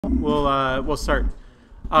We'll start.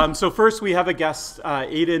 So first we have a guest,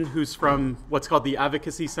 Aiden, who's from what's called the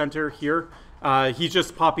Advocacy Center here. He's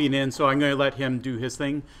just popping in, so I'm going to let him do his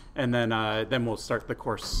thing, and then we'll start the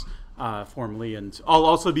course formally. And I'll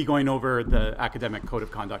also be going over the academic code of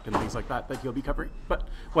conduct and things like that he'll be covering. But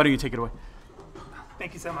why don't you take it away?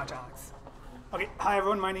 Thank you so much, Alex. Okay, hi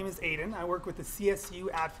everyone, my name is Aiden. I work with the CSU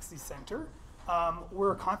Advocacy Center.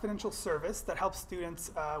 We're a confidential service that helps students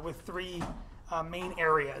with three main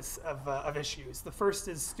areas of issues. The first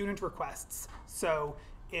is student requests. So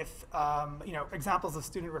if, examples of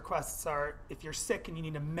student requests are if you're sick and you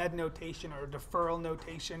need a med notation or a deferral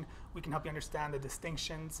notation, we can help you understand the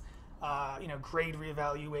distinctions, grade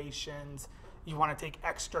reevaluations. You want to take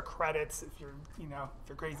extra credits if you're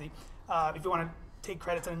crazy. If you want to take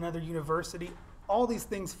credits at another university, all these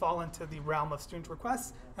things fall into the realm of student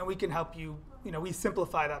requests, and we can help you, we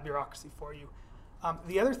simplify that bureaucracy for you.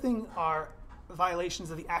 The other thing are violations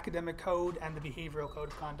of the academic code and the behavioral code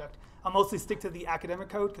of conduct. I'll mostly stick to the academic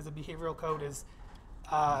code because the behavioral code is,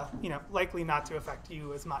 likely not to affect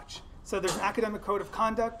you as much. So there's an academic code of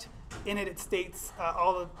conduct. In it, it states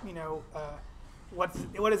all of,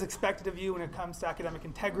 what is expected of you when it comes to academic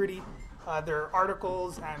integrity. There are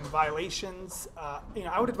articles and violations.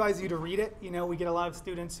 I would advise you to read it. We get a lot of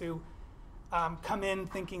students who come in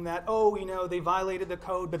thinking that, they violated the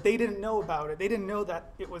code, but they didn't know about it. They didn't know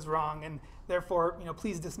that it was wrong, and therefore,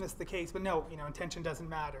 please dismiss the case. But no, intention doesn't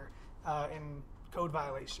matter in code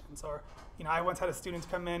violations. Or, I once had a student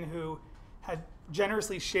come in who had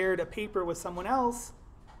generously shared a paper with someone else,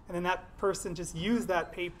 and then that person just used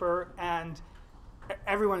that paper, and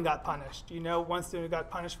everyone got punished. One student got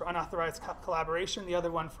punished for unauthorized collaboration, the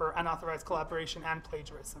other one for unauthorized collaboration and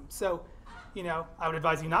plagiarism. So, I would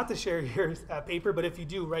advise you not to share your paper, but if you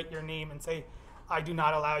do, write your name and say, I do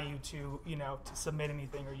not allow you to, to submit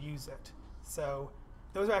anything or use it. So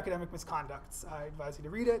those are academic misconducts. I advise you to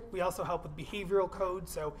read it. We also help with behavioral code.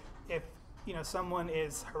 So if, someone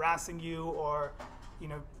is harassing you or,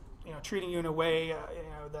 treating you in a way,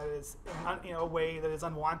 that is, a way that is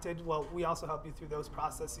unwanted, well, we also help you through those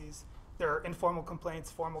processes. There are informal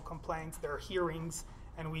complaints, formal complaints, there are hearings,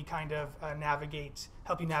 and we kind of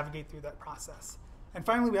help you navigate through that process. And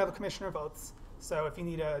finally, we have a commissioner of oaths. So if you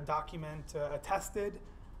need a document attested,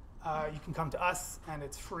 you can come to us, and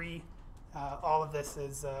it's free. All of this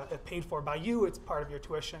is paid for by you. It's part of your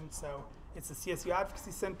tuition. So it's the CSU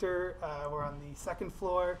Advocacy Center. We're on the second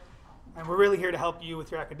floor. And we're really here to help you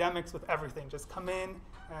with your academics, with everything. Just come in,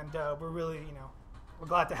 and we're really, we're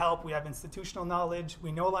glad to help. We have institutional knowledge.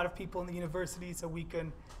 We know a lot of people in the university, so we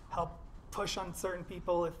can help push on certain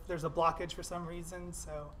people if there's a blockage for some reason.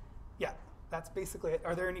 So, yeah, that's basically it.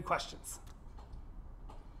 Are there any questions?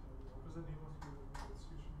 What was the name of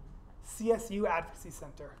your institution? CSU Advocacy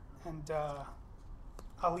Center. And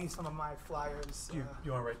I'll leave some of my flyers. You want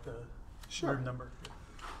to write the Sure. number?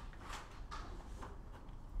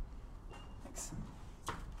 Thanks.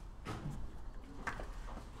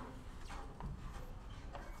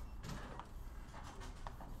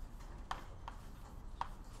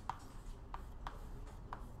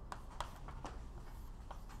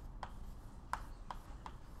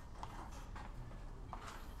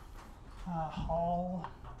 Hall,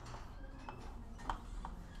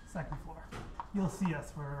 second floor. You'll see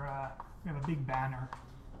us. We have a big banner.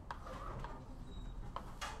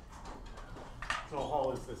 So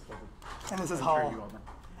hall is this building. And this is I'm Hall. sure you all know.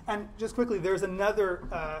 And just quickly, there's another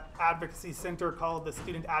advocacy center called the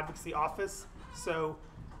Student Advocacy Office. So,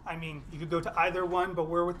 you could go to either one, but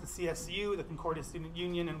we're with the CSU, the Concordia Student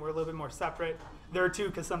Union, and we're a little bit more separate. There are two,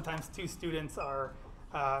 because sometimes two students are,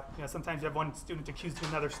 sometimes you have one student accused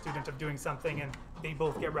another student of doing something, and they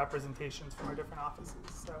both get representations from our different offices.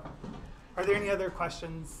 So, are there any other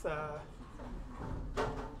questions?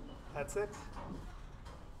 That's it?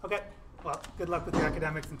 Okay. Well, good luck with your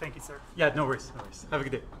academics, and thank you, sir. Yeah, no worries. Have a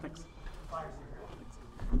good day. Thanks.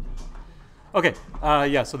 Okay,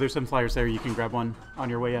 so there's some flyers there. You can grab one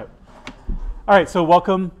on your way out. All right, so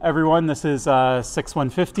welcome, everyone. This is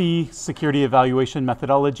 6150, Security Evaluation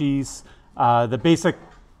Methodologies. The basic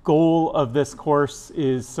goal of this course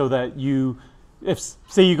is so that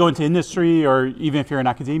say you go into industry, or even if you're in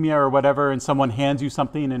academia or whatever, and someone hands you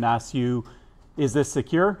something and asks you, is this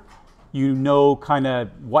secure? You know kind of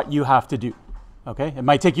what you have to do, okay? It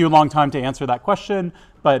might take you a long time to answer that question,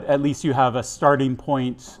 but at least you have a starting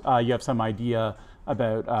point. You have some idea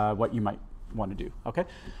about what you might want to do, okay?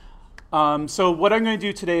 So what I'm going to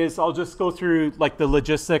do today is I'll just go through like the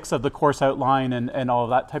logistics of the course outline and all of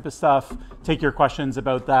that type of stuff, take your questions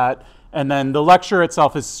about that, and then the lecture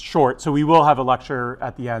itself is short, so we will have a lecture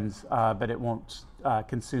at the end, but it won't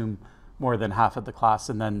consume more than half of the class,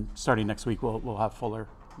 and then starting next week we'll have fuller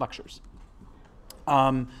lectures.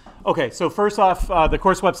 Okay, so first off, the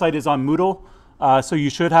course website is on Moodle, so you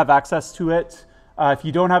should have access to it. If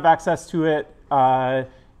you don't have access to it,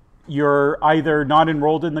 you're either not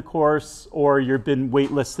enrolled in the course or you've been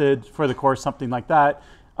waitlisted for the course, something like that.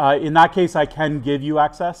 In that case, I can give you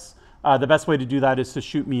access. The best way to do that is to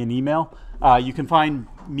shoot me an email. You can find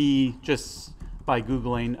me just by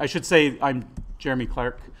Googling. I should say I'm Jeremy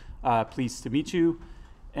Clark, pleased to meet you.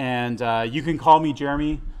 And you can call me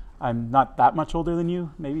Jeremy. I'm not that much older than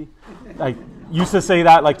you, maybe. I used to say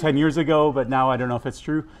that like 10 years ago, but now I don't know if it's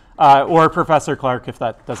true. Or Professor Clark, if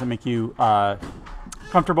that doesn't make you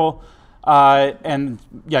comfortable. And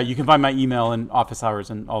yeah, you can find my email and office hours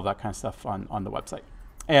and all that kind of stuff on the website.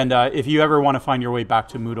 And if you ever want to find your way back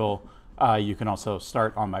to Moodle, you can also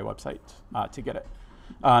start on my website to get it.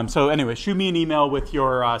 So anyway, shoot me an email with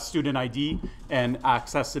your student ID and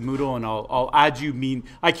access to Moodle, and I'll add you.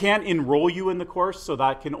 I can't enroll you in the course, so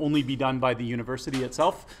that can only be done by the university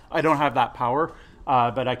itself. I don't have that power,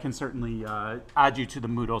 but I can certainly add you to the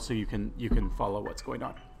Moodle so you can follow what's going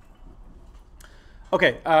on.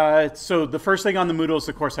 Okay, so the first thing on the Moodle is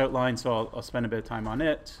the course outline, so I'll spend a bit of time on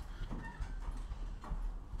it.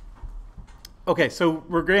 Okay, so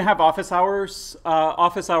we're going to have office hours.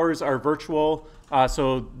 Office hours are virtual.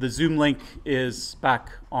 So the Zoom link is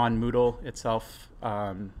back on Moodle itself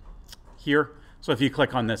here. So if you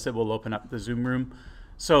click on this, it will open up the Zoom room.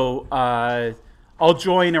 So I'll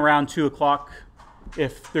join around 2 o'clock.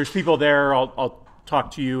 If there's people there, I'll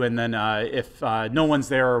talk to you. And then if no one's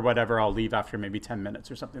there or whatever, I'll leave after maybe 10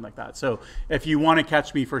 minutes or something like that. So if you want to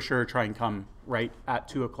catch me for sure, try and come right at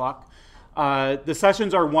 2 o'clock. The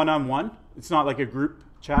sessions are one-on-one. It's not like a group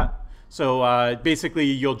chat. So basically,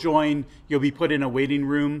 you'll join, you'll be put in a waiting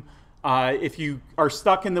room. If you are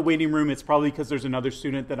stuck in the waiting room, it's probably because there's another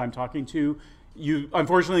student that I'm talking to.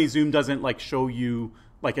 Unfortunately, Zoom doesn't like show you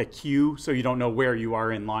like a queue, so you don't know where you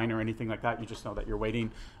are in line or anything like that. You just know that you're waiting.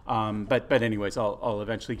 But anyways, I'll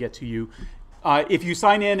eventually get to you. If you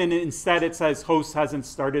sign in and instead it says host hasn't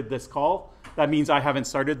started this call, that means I haven't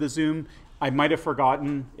started the Zoom. I might have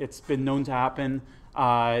forgotten. It's been known to happen.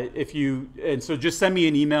 So just send me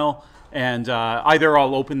an email, and either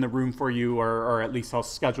I'll open the room for you, or at least I'll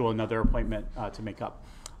schedule another appointment to make up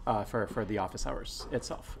for the office hours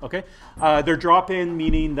itself. Okay, they're drop-in,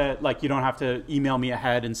 meaning that like you don't have to email me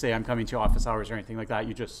ahead and say I'm coming to office hours or anything like that.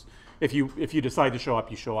 You just if you decide to show up,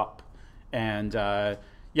 you show up, and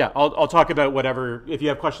yeah, I'll talk about whatever. If you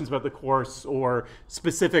have questions about the course or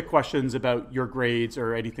specific questions about your grades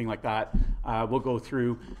or anything like that, we'll go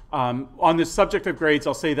through. On the subject of grades,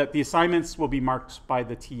 I'll say that the assignments will be marked by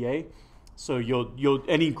the TA. So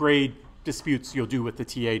any grade disputes you'll do with the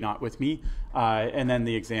TA, not with me. And then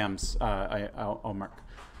the exams I'll mark.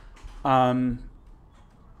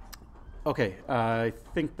 Okay, I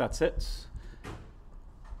think that's it.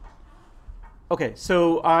 Okay,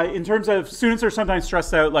 so in terms of students are sometimes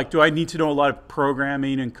stressed out, like, do I need to know a lot of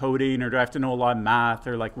programming and coding, or do I have to know a lot of math,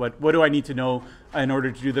 or like what do I need to know in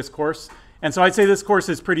order to do this course? And so I'd say this course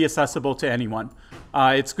is pretty accessible to anyone.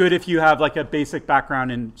 It's good if you have like a basic background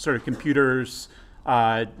in sort of computers,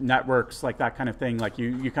 networks, like that kind of thing. Like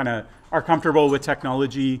you kind of are comfortable with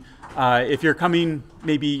technology. If you're coming,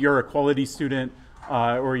 maybe you're a quality student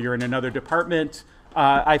or you're in another department.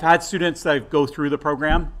 I've had students that go through the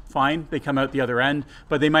program fine, they come out the other end,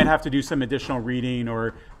 but they might have to do some additional reading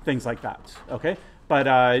or things like that, okay?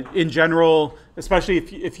 But in general, especially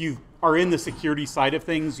if you are in the security side of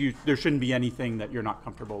things, there shouldn't be anything that you're not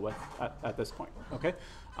comfortable with at this point, okay?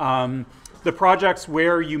 The projects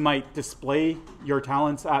where you might display your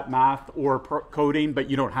talents at math or coding, but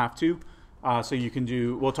you don't have to, so you can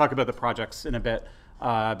do, we'll talk about the projects in a bit,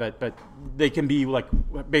 but they can be like,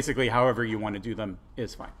 basically however you want to do them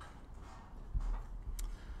is fine.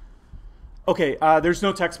 Okay, there's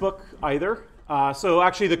no textbook either. So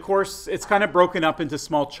actually the course, it's kind of broken up into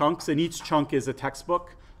small chunks, and each chunk is a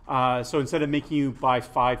textbook. So instead of making you buy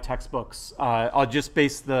 5 textbooks, I'll just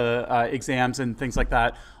base the exams and things like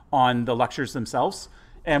that on the lectures themselves.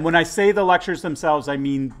 And when I say the lectures themselves, I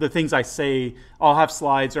mean the things I say. I'll have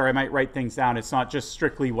slides, or I might write things down. It's not just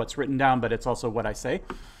strictly what's written down, but it's also what I say.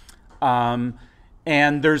 And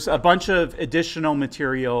there's a bunch of additional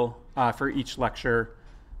material for each lecture.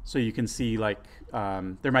 So you can see, like,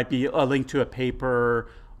 there might be a link to a paper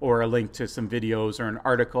or a link to some videos or an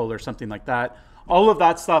article or something like that. All of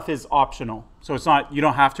that stuff is optional. So it's not, you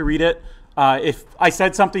don't have to read it. If I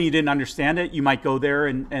said something you didn't understand it, you might go there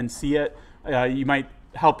and see it. You might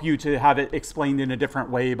help you to have it explained in a different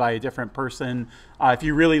way by a different person. If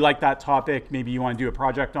you really like that topic, maybe you want to do a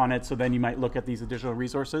project on it, so then you might look at these additional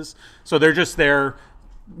resources. So they're just there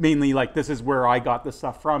mainly like, this is where I got this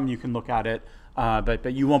stuff from, you can look at it,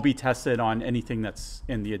 but you won't be tested on anything that's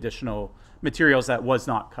in the additional materials that was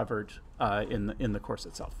not covered in the course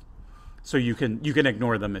itself. So you can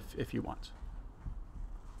ignore them if you want.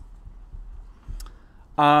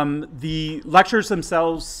 The lectures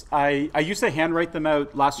themselves, I used to handwrite them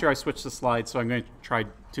out. Last year I switched to slides, so I'm going to try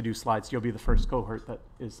to do slides. You'll be the first cohort that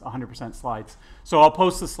is 100% slides. So I'll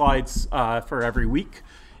post the slides for every week.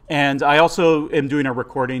 And I also am doing a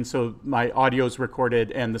recording, so my audio is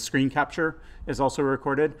recorded and the screen capture is also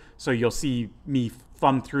recorded. So you'll see me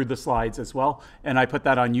thumb through the slides as well. And I put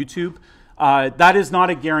that on YouTube. That is not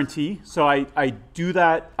a guarantee. So I do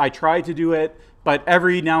that. I try to do it. But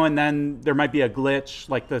every now and then there might be a glitch,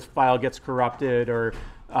 like the file gets corrupted, or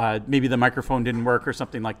maybe the microphone didn't work or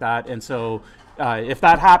something like that. And so if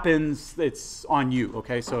that happens, it's on you,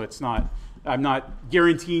 okay? So it's not, I'm not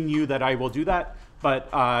guaranteeing you that I will do that. But,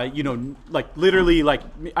 you know, like literally, like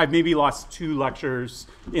I've maybe lost 2 lectures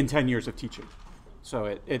in 10 years of teaching. So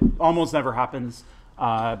it almost never happens.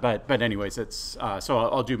 But anyways, it's, so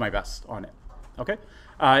I'll do my best on it, okay?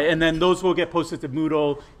 And then those will get posted to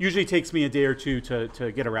Moodle. Usually takes me a day or 2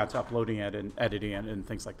 to get around to uploading it and editing it and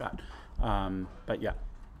things like that. But yeah.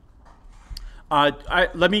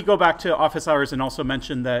 Let me go back to office hours and also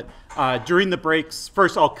mention that during the breaks,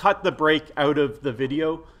 first I'll cut the break out of the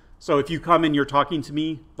video. So if you come and you're talking to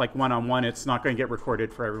me, like one-on-one, it's not going to get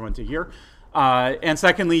recorded for everyone to hear. And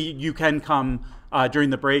secondly, you can come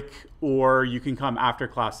during the break, or you can come after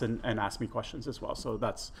class and ask me questions as well. So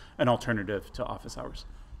that's an alternative to office hours.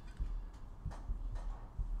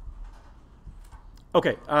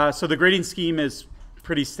 Okay, so the grading scheme is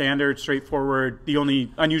pretty standard, straightforward. The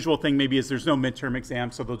only unusual thing maybe is there's no midterm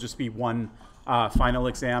exam, so there'll just be one final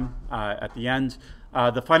exam at the end.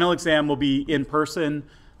 The final exam will be in person.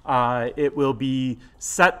 It will be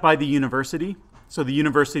set by the university. So the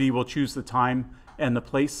university will choose the time and the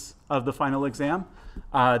place of the final exam.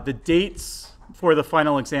 The dates for the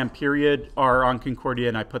final exam period are on Concordia,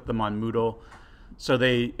 and I put them on Moodle. So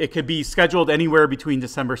it could be scheduled anywhere between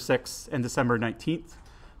December 6th and December 19th.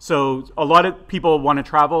 So a lot of people want to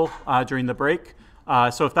travel during the break.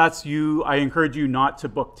 So if that's you, I encourage you not to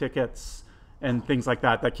book tickets and things like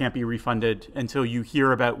that that can't be refunded until you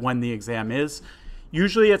hear about when the exam is.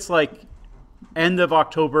 Usually it's like end of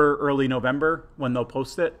October, early November when they'll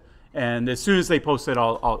post it. And as soon as they post it,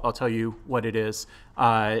 I'll tell you what it is.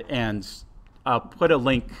 And I'll put a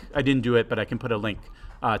link. I didn't do it, but I can put a link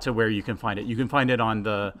to where you can find it. You can find it on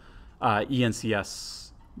the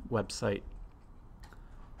INSE website.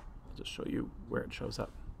 I'll just show you where it shows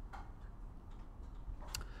up.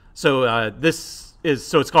 So this is,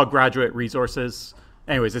 so it's called Graduate Resources.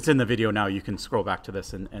 Anyways, it's in the video now. You can scroll back to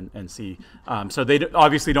this and see. So they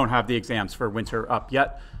obviously don't have the exams for winter up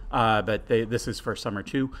yet, but this is for summer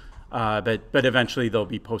too. But eventually they'll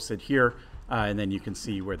be posted here, and then you can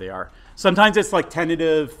see where they are. Sometimes it's like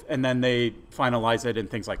tentative, and then they finalize it and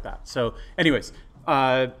things like that. So anyways,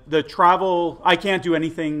 the travel, I can't do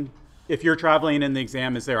anything. If you're traveling and the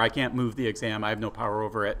exam is there, I can't move the exam. I have no power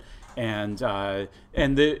over it. And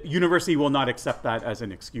the university will not accept that as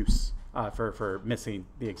an excuse for missing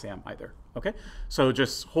the exam either. Okay, so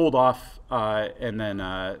just hold off and then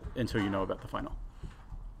until you know about the final.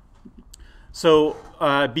 So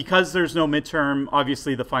because there's no midterm,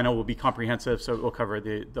 obviously the final will be comprehensive, so it will cover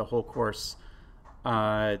the whole course.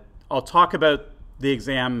 I'll talk about the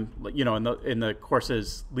exam, you know, in the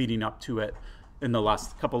courses leading up to it in the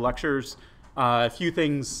last couple lectures. A few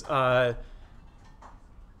things.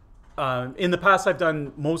 In the past, I've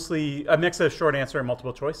done mostly a mix of short answer and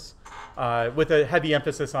multiple choice, with a heavy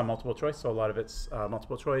emphasis on multiple choice. So a lot of it's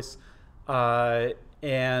multiple choice.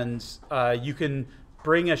 And you can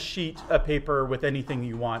bring a sheet of paper with anything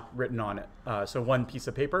you want written on it. So one piece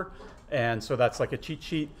of paper. And so that's like a cheat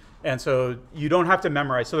sheet. And so you don't have to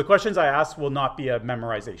memorize. So the questions I ask will not be a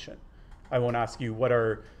memorization. I won't ask you what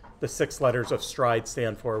are the 6 letters of STRIDE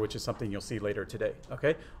stand for, which is something you'll see later today,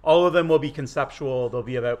 okay? All of them will be conceptual. They'll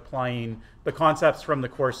be about applying the concepts from the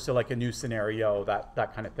course to like a new scenario,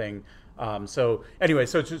 that kind of thing. So anyway,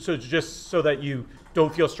 so just so that you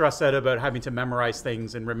don't feel stressed out about having to memorize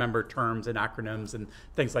things and remember terms and acronyms and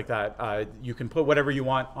things like that, you can put whatever you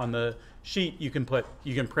want on the sheet. You can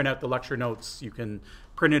print out the lecture notes. You can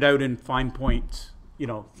print it out in fine point, you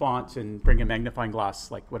know, font, and bring a magnifying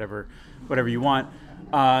glass, like whatever you want.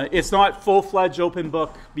 It's not full-fledged open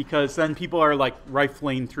book, because then people are like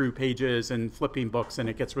rifling through pages and flipping books and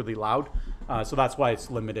it gets really loud. So that's why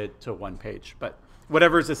it's limited to 1 page. But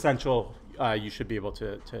whatever is essential, you should be able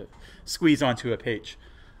to squeeze onto a page.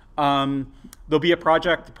 There'll be a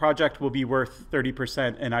project. The project will be worth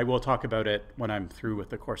 30%, and I will talk about it when I'm through with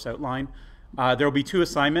the course outline. There will be 2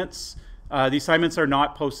 assignments. The assignments are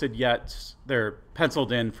not posted yet. They're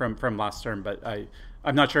penciled in from last term, but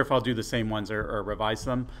I'm not sure if I'll do the same ones or revise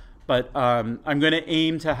them. But I'm going to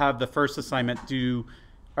aim to have the first assignment due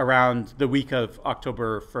around the week of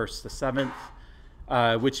October 1st to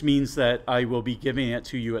 7th, which means that I will be giving it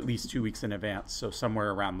to you at least 2 weeks in advance. So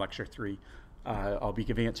somewhere around lecture 3, I'll be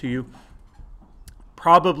giving it to you.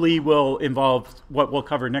 Probably will involve what we'll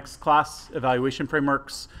cover next class, evaluation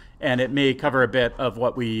frameworks, and it may cover a bit of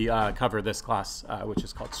what we cover this class, which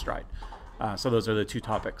is called Stride. So those are the 2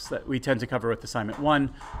 topics that we tend to cover with assignment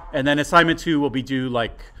 1. And then assignment 2 will be due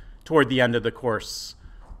like toward the end of the course,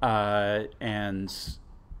 and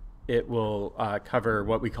it will cover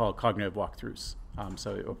what we call cognitive walkthroughs.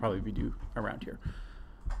 So it will probably be due around here.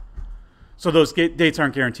 So those dates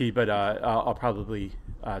aren't guaranteed, but I'll probably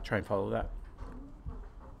try and follow that.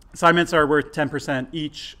 Assignments are worth 10%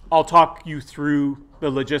 each. I'll talk you through the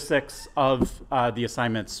logistics of the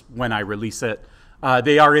assignments when I release it.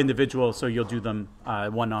 They are individual, so you'll do them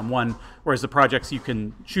one-on-one, whereas the projects you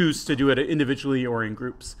can choose to do it individually or in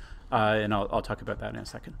groups, and I'll talk about that in a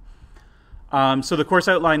second. So the course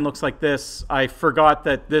outline looks like this. I forgot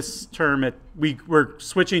that this term, we're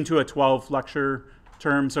switching to a 12-lecture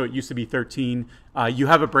term, so it used to be 13. You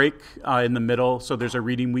have a break in the middle, so there's a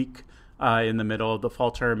reading week in the middle of the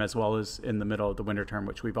fall term as well as in the middle of the winter term,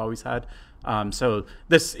 which we've always had. So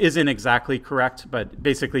this isn't exactly correct, but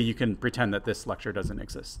basically you can pretend that this lecture doesn't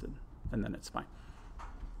exist, and then it's fine.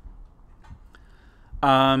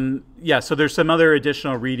 Yeah, so there's some other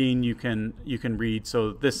additional reading you can read.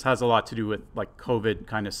 So this has a lot to do with like COVID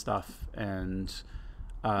kind of stuff, and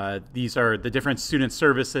these are the different student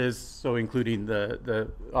services, so including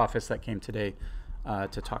the office that came today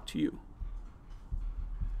to talk to you.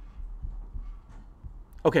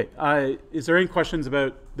 Okay, is there any questions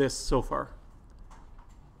about this so far?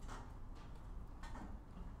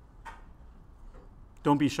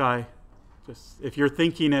 Don't be shy. Just if you're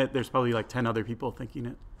thinking it, there's probably like 10 other people thinking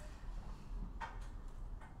it.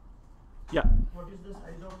 Yeah. What is the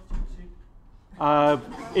size of cheat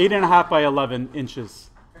sheet? 8.5 by 11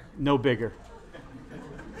 inches, no bigger.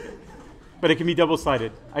 But it can be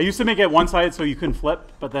double-sided. I used to make it one-sided so you couldn't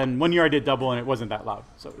flip, but then one year I did double and it wasn't that loud,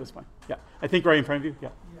 so it was fine. Yeah, I think right in front of you. Yeah.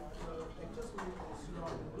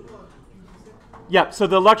 Yeah. So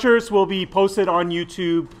the lectures will be posted on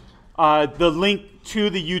YouTube. The link to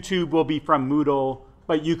the YouTube will be from Moodle,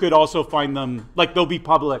 but you could also find them, like they'll be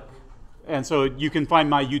public. And so you can find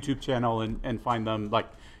my YouTube channel and find them, like,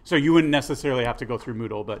 so you wouldn't necessarily have to go through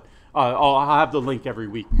Moodle, but I'll have the link every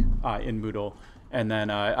week in Moodle. And then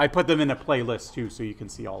I put them in a playlist too, so you can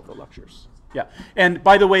see all the lectures. Yeah. And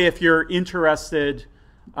by the way, if you're interested,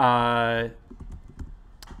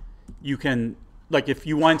 you can, like, if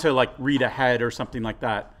you want to like read ahead or something like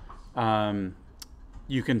that,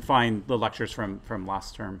 you can find the lectures from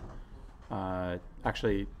last term.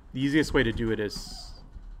 Actually, the easiest way to do it is,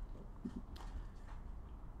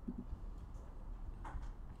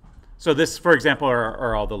 so this, for example,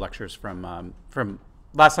 are all the lectures from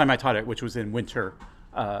last time I taught it, which was in winter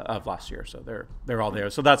of last year. So they're all there.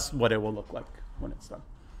 So that's what it will look like when it's done.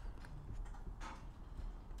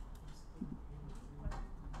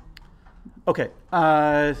 Okay.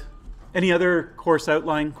 Any other course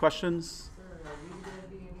outline questions?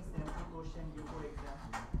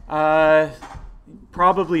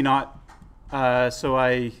 Probably not. So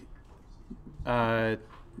let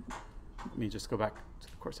me just go back to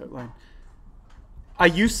the course outline. I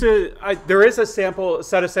used to, there is a set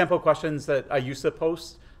of sample questions that I used to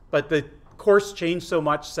post, but the course changed so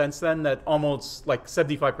much since then that almost like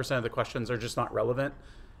 75% of the questions are just not relevant.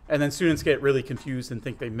 And then students get really confused and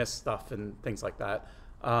think they missed stuff and things like that.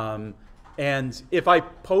 And if I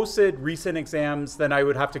posted recent exams, then I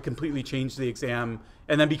would have to completely change the exam.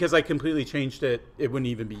 And then because I completely changed it, it wouldn't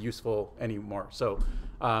even be useful anymore. So,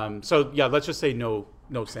 so yeah, let's just say no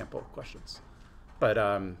sample questions. But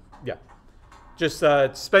yeah. Just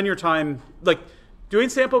spend your time, like doing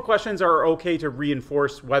sample questions are okay to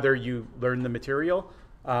reinforce whether you learn the material,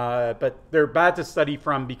 but they're bad to study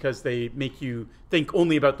from because they make you think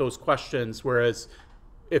only about those questions. Whereas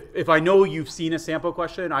if I know you've seen a sample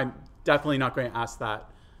question, I'm definitely not going to ask that,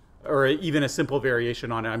 or even a simple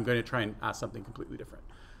variation on it. I'm going to try and ask something completely different.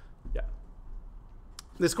 Yeah.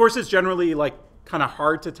 This course is generally like kind of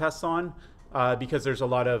hard to test on. Because there's a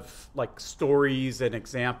lot of like stories and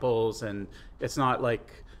examples, and it's not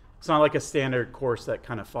like It's not like a standard course that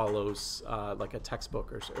kind of follows like a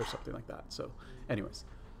textbook or something like that. So anyways.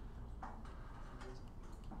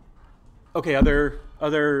 Okay,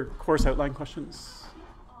 other course outline questions?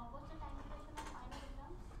 What's the time duration of final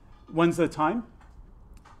exam? When's the time?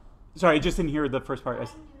 Sorry, I just didn't hear the first part. Time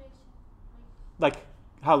duration. Like,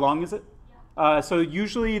 how long is it? Yeah. So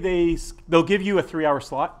usually they'll give you a 3-hour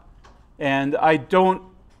slot, and I don't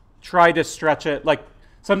try to stretch it. Like,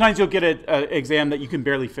 sometimes you'll get an exam that you can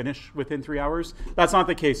barely finish within 3 hours. That's not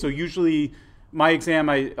the case. So usually my exam,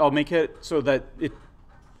 I'll make it so that it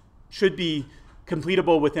should be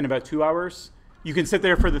completable within about 2 hours. You can sit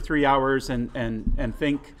there for the 3 hours and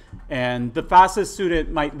think. And the fastest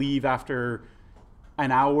student might leave after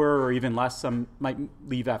an hour or even less. Some might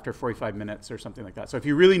leave after 45 minutes or something like that. So if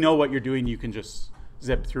you really know what you're doing, you can just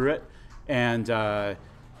zip through it. And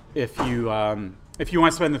if you want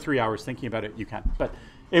to spend the 3 hours thinking about it, you can. But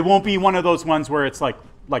it won't be one of those ones where it's like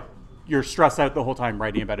you're stressed out the whole time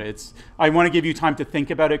writing about it. I want to give you time to think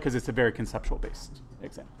about it because it's a very conceptual based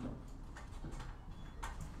exam.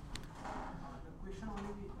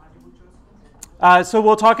 So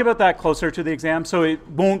we'll talk about that closer to the exam. So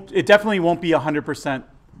it definitely won't be 100%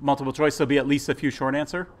 multiple choice. There'll be at least a few short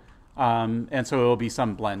answer. And so it will be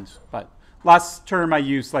some blend. But last term I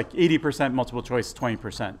used like 80% multiple choice,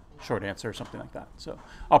 20% short answer or something like that. So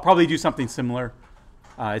I'll probably do something similar.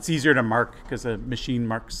 It's easier to mark because the machine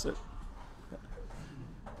marks it.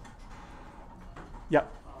 Yeah.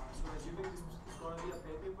 So assuming this is going to be a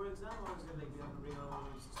pen paper exam, or is it like they have to bring out all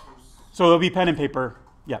these systems? So it'll be pen and paper.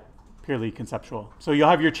 Yeah, purely conceptual. So you'll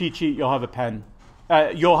have your cheat sheet, you'll have a pen.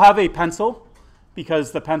 You'll have a pencil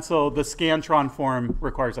because the Scantron form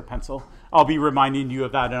requires a pencil. I'll be reminding you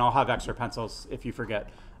of that, and I'll have extra pencils if you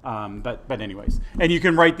forget. But anyways, and you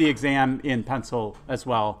can write the exam in pencil as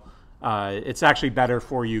well. It's actually better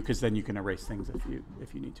for you because then you can erase things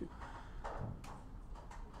if you need to.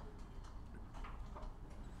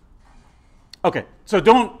 Okay, so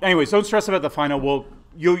don't stress about the final.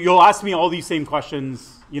 You'll ask me all these same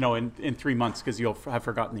questions, in 3 months because you'll have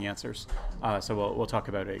forgotten the answers. So we'll talk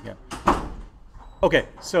about it again. Okay,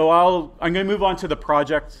 so I'm going to move on to the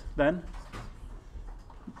project then.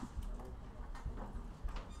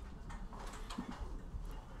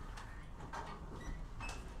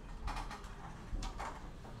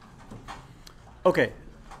 Okay.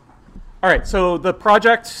 All right, so the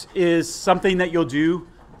project is something that you'll do.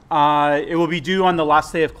 It will be due on the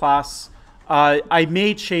last day of class. I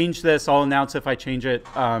may change this. I'll announce if I change it.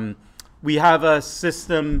 We have a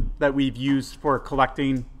system that we've used for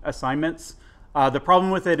collecting assignments. The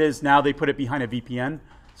problem with it is now they put it behind a VPN.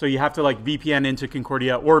 So you have to VPN into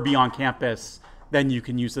Concordia or be on campus. Then you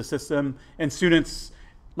can use the system. And students,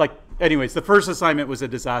 anyways, the first assignment was a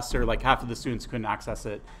disaster. Half of the students couldn't access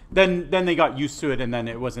it. Then they got used to it, and then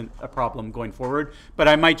it wasn't a problem going forward. But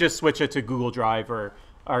I might just switch it to Google Drive or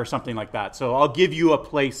something like that. So I'll give you a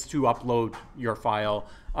place to upload your file.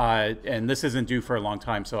 And this isn't due for a long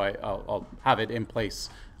time, so I'll have it in place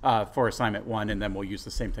for assignment 1, and then we'll use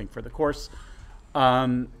the same thing for the course.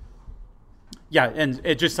 Yeah, and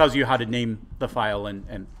it just tells you how to name the file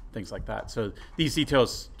and things like that. So these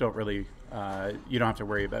details don't really, you don't have to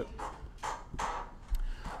worry about.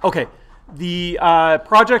 Okay, the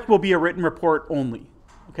project will be a written report only.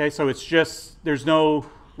 Okay, so it's just, there's no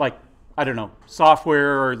I don't know,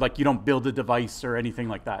 software or you don't build a device or anything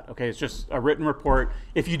like that. Okay, it's just a written report.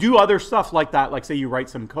 If you do other stuff like that, say you write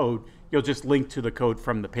some code, you'll just link to the code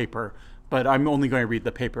from the paper. But I'm only going to read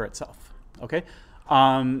the paper itself. Okay,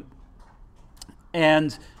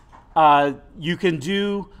 and you can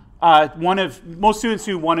do most students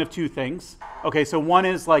do one of two things. Okay, so one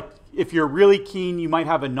is if you're really keen, you might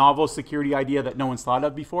have a novel security idea that no one's thought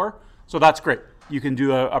of before. So that's great. You can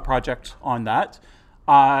do a project on that.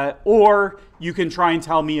 Or you can try and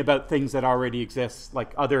tell me about things that already exist,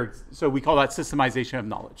 so we call that systemization of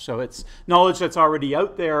knowledge. So it's knowledge that's already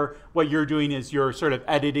out there. What you're doing is you're sort of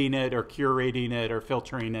editing it or curating it or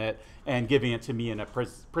filtering it and giving it to me in a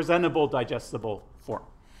presentable, digestible form.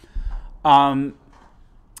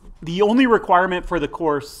 The only requirement for the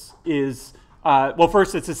course is, well,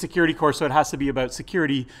 first, it's a security course, so it has to be about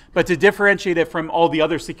security. But to differentiate it from all the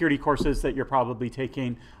other security courses that you're probably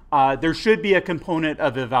taking, there should be a component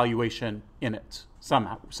of evaluation in it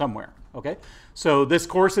somewhere. Okay, so this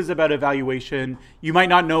course is about evaluation. You might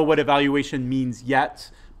not know what evaluation means yet,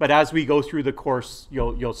 but as we go through the course,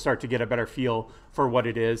 you'll start to get a better feel for what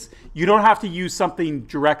it is. You don't have to use something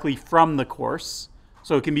directly from the course,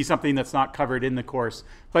 so it can be something that's not covered in the course.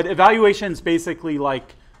 But evaluation is basically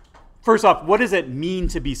first off, what does it mean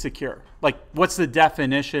to be secure? What's the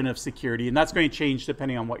definition of security? And that's going to change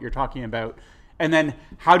depending on what you're talking about. And then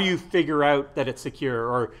how do you figure out that it's secure?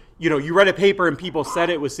 Or, you read a paper and people said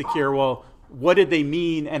it was secure. Well, what did they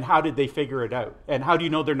mean and how did they figure it out? And how do you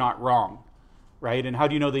know they're not wrong, right? And how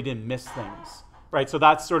do you know they didn't miss things, right? So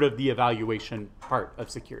that's sort of the evaluation part of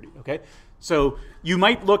security, okay? So you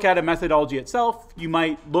might look at a methodology itself. You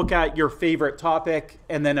might look at your favorite topic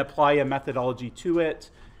and then apply a methodology to it.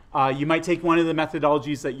 You might take one of the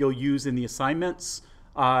methodologies that you'll use in the assignments,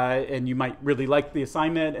 and you might really like the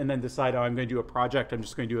assignment and then decide, oh, I'm going to do a project. I'm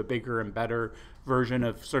just going to do a bigger and better version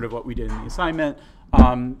of sort of what we did in the assignment.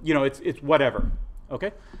 It's whatever,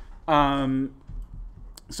 okay?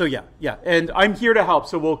 So yeah, and I'm here to help.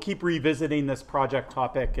 So we'll keep revisiting this project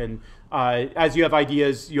topic, and as you have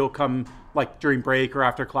ideas, you'll come like during break or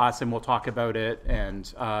after class, and we'll talk about it.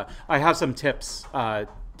 And I have some tips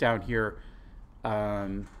down here.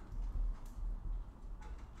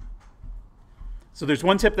 So there's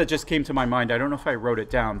one tip that just came to my mind. I don't know if I wrote it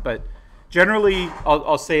down, but generally,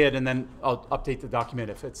 I'll say it and then I'll update the document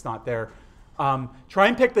if it's not there. Try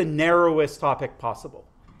and pick the narrowest topic possible.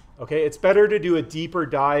 Okay, it's better to do a deeper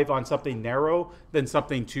dive on something narrow than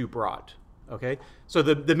something too broad. Okay, so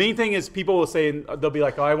the main thing is people will say, they'll be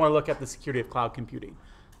like, oh, I want to look at the security of cloud computing.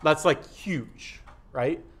 That's like huge,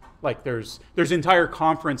 right? Like there's entire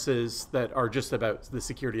conferences that are just about the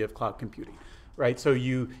security of cloud computing, right? So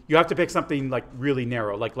you have to pick something like really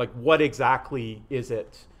narrow, like what exactly is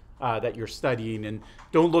it that you're studying, and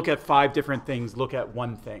don't look at 5 different things, look at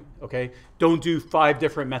one thing, okay? Don't do 5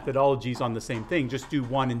 different methodologies on the same thing, just do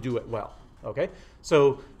one and do it well, okay?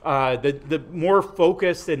 So the more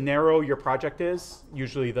focused and narrow your project is,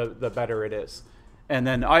 usually the better it is. And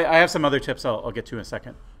then I have some other tips I'll get to in a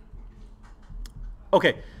second.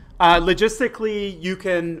 Okay, logistically, you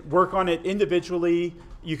can work on it individually,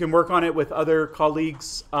 you can work on it with other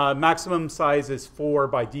colleagues. Maximum size is 4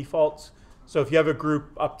 by default. So if you have a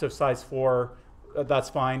group up to size 4, that's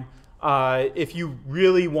fine. If you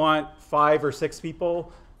really want 5 or 6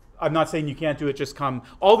 people, I'm not saying you can't do it, just come.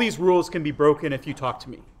 All these rules can be broken if you talk to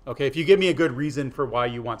me. Okay, if you give me a good reason for why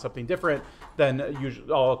you want something different, then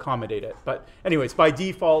I'll accommodate it. But anyways, by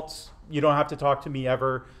default, you don't have to talk to me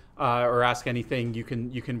ever or ask anything. You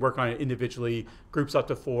can work on it individually, groups up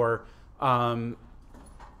to 4.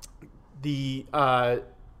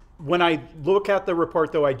 When I look at the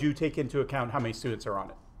report, though, I do take into account how many students are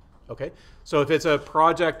on it, okay? So if it's a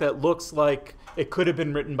project that looks like it could have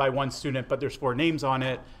been written by 1 student, but there's 4 names on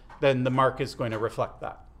it, then the mark is going to reflect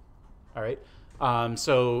that, all right?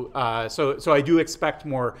 So I do expect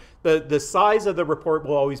more. The size of the report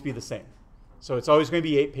will always be the same. So it's always going to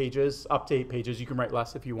be 8 pages, up to 8 pages. You can write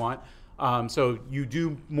less if you want. So you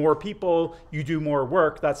do more people, you do more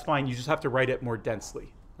work, that's fine. You just have to write it more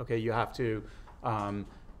densely, okay? You have to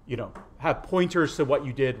have pointers to what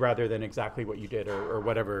you did rather than exactly what you did or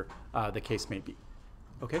whatever the case may be,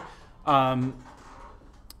 okay?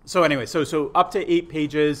 So anyway, so up to 8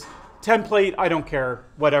 pages. Template, I don't care,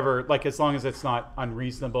 whatever, like as long as it's not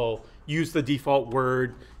unreasonable. Use the default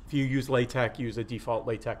Word. If you use LaTeX, use a default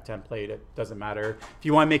LaTeX template. It doesn't matter. If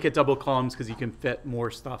you want to make it double columns because you can fit more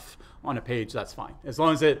stuff on a page, that's fine. As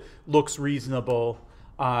long as it looks reasonable.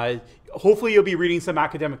 Hopefully you'll be reading some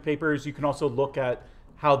academic papers. You can also look at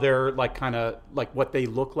how they're like kind of like what they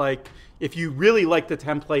look like. If you really like the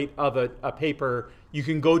template of a paper, you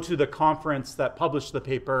can go to the conference that published the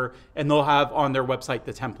paper and they'll have on their website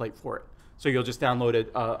the template for it. So you'll just download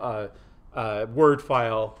a Word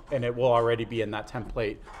file and it will already be in that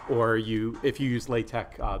template. Or if you use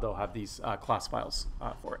LaTeX, they'll have these class files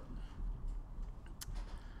for it.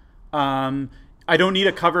 I don't need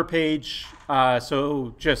a cover page,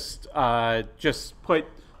 so just put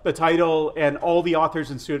the title and all the authors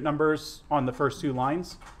and student numbers on the first 2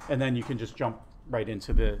 lines, and then you can just jump right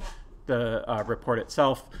into the report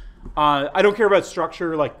itself. I don't care about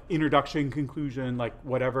structure, like introduction, conclusion, like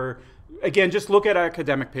whatever. Again, just look at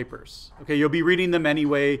academic papers. Okay, you'll be reading them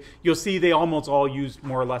anyway. You'll see they almost all use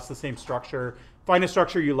more or less the same structure. Find a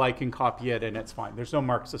structure you like and copy it, and it's fine. There's no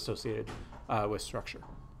marks associated with structure.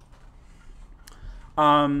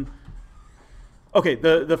 Okay,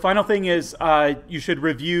 the final thing is you should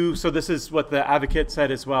review, so this is what the advocate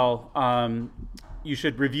said as well, you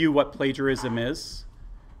should review what plagiarism is,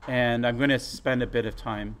 and I'm going to spend a bit of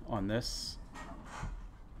time on this.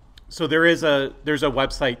 So there's a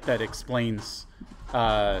website that explains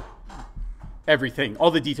everything,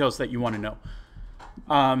 all the details that you want to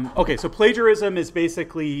know. Okay, so plagiarism is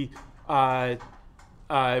basically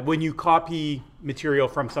when you copy material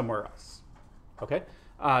from somewhere else, okay?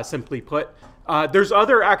 Simply put. There's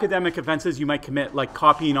other academic offenses you might commit, like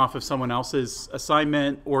copying off of someone else's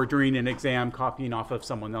assignment or during an exam, copying off of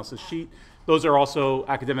someone else's sheet. Those are also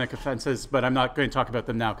academic offenses, but I'm not going to talk about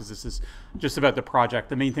them now because this is just about the project.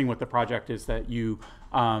 The main thing with the project is that you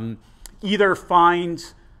either find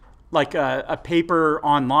like a paper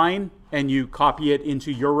online and you copy it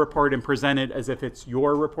into your report and present it as if it's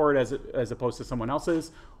your report as opposed to someone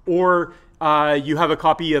else's, or you have a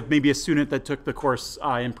copy of maybe a student that took the course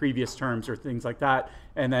in previous terms or things like that,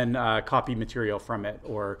 and then copy material from it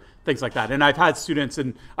or things like that. And I've had students,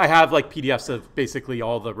 and I have like PDFs of basically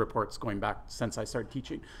all the reports going back since I started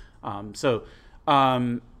teaching. So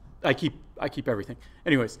I keep everything.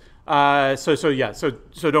 Anyways, so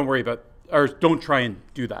don't worry about, or don't try and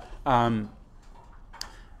do that. And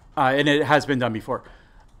it has been done before.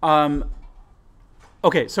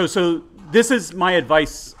 Okay, so this is my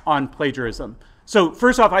advice on plagiarism. So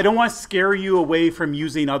first off, I don't want to scare you away from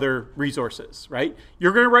using other resources, right?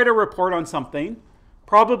 You're going to write a report on something.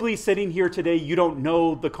 Probably sitting here today, you don't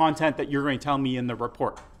know the content that you're going to tell me in the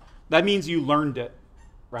report. That means you learned it,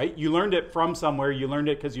 right? You learned it from somewhere. You learned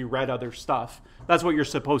it because you read other stuff. That's what you're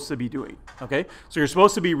supposed to be doing, okay? So you're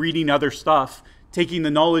supposed to be reading other stuff, taking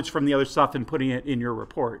the knowledge from the other stuff and putting it in your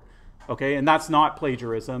report, okay? And that's not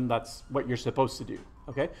plagiarism. That's what you're supposed to do,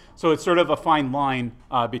 okay? So it's sort of a fine line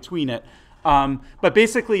between it. But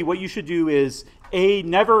basically what you should do is,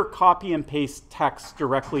 never copy and paste text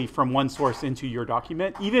directly from one source into your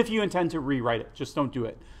document, even if you intend to rewrite it. Just don't do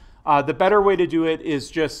it. The better way to do it is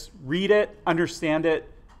just read it, understand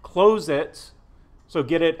it, close it, so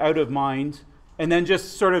get it out of mind, and then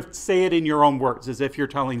just sort of say it in your own words as if you're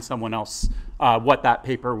telling someone else what that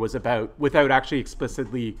paper was about without actually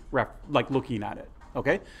explicitly looking at it,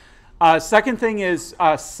 okay? Second thing is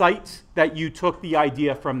cite that you took the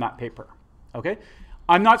idea from that paper, okay?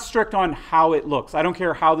 I'm not strict on how it looks. I don't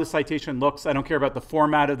care how the citation looks. I don't care about the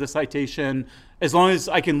format of the citation. As long as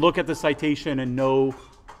I can look at the citation and know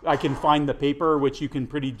I can find the paper, which you can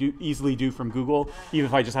pretty easily do from Google, even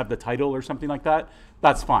if I just have the title or something like that,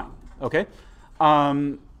 that's fine, okay?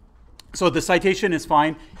 So the citation is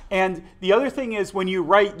fine. And the other thing is when you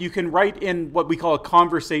write, you can write in what we call a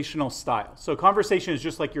conversational style. So conversation is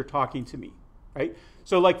just like you're talking to me, right?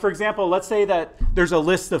 So like, for example, let's say that there's a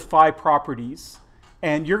list of 5 properties,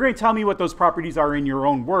 and you're going to tell me what those properties are in your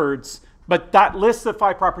own words, but that list of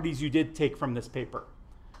 5 properties you did take from this paper.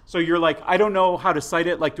 So you're like, I don't know how to cite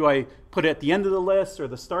it. Like, do I put it at the end of the list or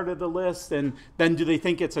the start of the list? And then do they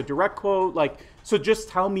think it's a direct quote? Like, so just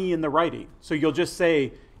tell me in the writing. So you'll just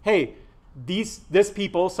say, hey, this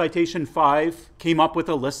people, citation 5, came up with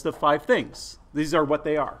a list of 5 things. These are what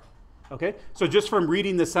they are. Okay? So just from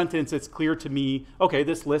reading the sentence, it's clear to me, okay,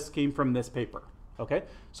 this list came from this paper. Okay?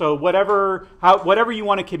 So whatever you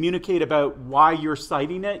want to communicate about why you're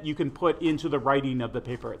citing it, you can put into the writing of the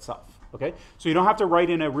paper itself. Okay? So you don't have to write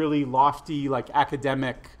in a really lofty, like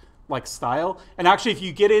academic like style. And actually, if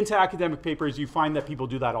you get into academic papers, you find that people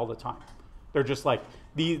do that all the time. They're just like,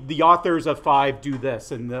 the authors of 5 do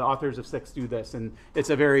this, and the authors of 6 do this, and it's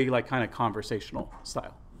a very like kind of conversational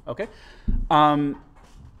style. Okay?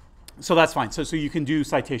 So that's fine. So you can do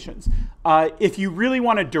citations. If you really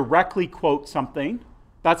want to directly quote something,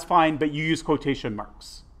 that's fine, but you use quotation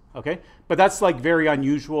marks. Okay? But that's like very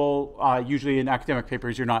unusual. Usually in academic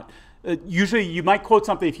papers, you're not. Usually you might quote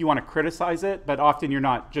something if you want to criticize it, but often you're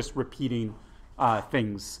not just repeating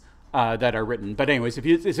things that are written. But anyways, if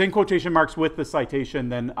it's in quotation marks with the citation,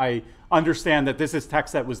 then I understand that this is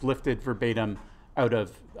text that was lifted verbatim out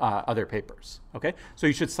of other papers. Okay? So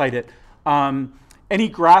you should cite it. Any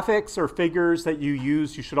graphics or figures that you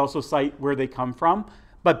use, you should also cite where they come from.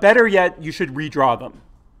 But better yet, you should redraw them.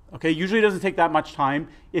 Okay, usually it doesn't take that much time.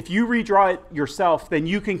 If you redraw it yourself, then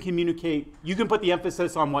you can communicate, you can put the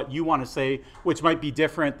emphasis on what you want to say, which might be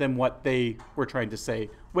different than what they were trying to say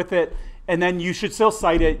with it. And then you should still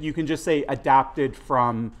cite it. You can just say adapted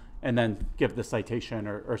from, and then give the citation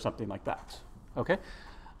or something like that. Okay.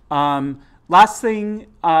 Last thing,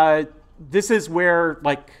 this is where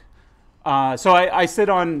like, so I sat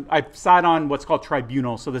on what's called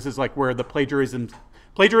tribunal. So this is like where the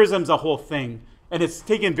plagiarism's a whole thing. And it's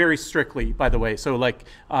taken very strictly, by the way. So like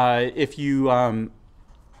if you,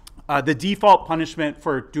 the default punishment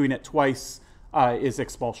for doing it twice is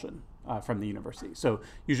expulsion from the university. So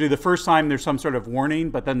usually the first time there's some sort of warning,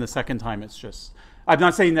 but then the second time it's just, I'm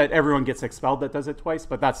not saying that everyone gets expelled that does it twice,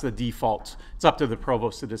 but that's the default. It's up to the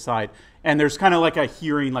provost to decide. And there's kind of like a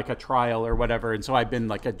hearing, like a trial or whatever. And so I've been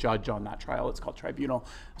like a judge on that trial. It's called tribunal.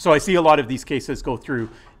 So I see a lot of these cases go through.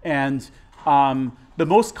 And the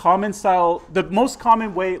most common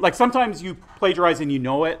way, like sometimes you plagiarize and you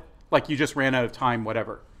know it, like you just ran out of time,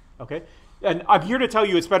 whatever, okay? And I'm here to tell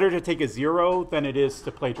you it's better to take a 0 than it is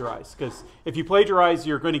to plagiarize, because if you plagiarize,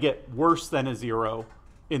 you're going to get worse than a 0,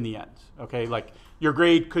 in the end, okay? Like your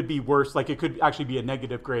grade could be worse, like it could actually be a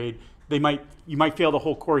negative grade. You might fail the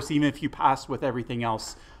whole course even if you pass with everything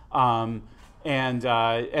else. And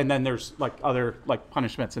then there's like other like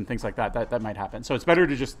punishments and things like that might happen. So it's better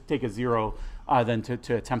to just take a 0 than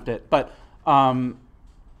to attempt it. But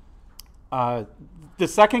the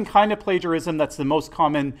second kind of plagiarism that's the most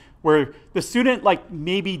common, where the student like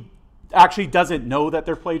maybe actually doesn't know that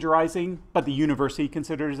they're plagiarizing, but the university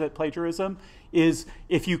considers it plagiarism, is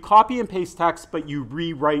if you copy and paste text, but you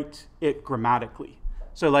rewrite it grammatically.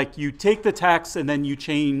 So like you take the text and then you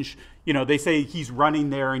change, you know, they say he's running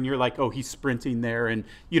there and you're like, oh, he's sprinting there. And,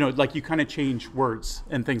 you know, like you kind of change words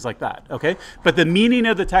and things like that, okay? But the meaning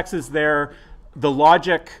of the text is there. The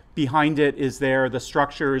logic behind it is there. The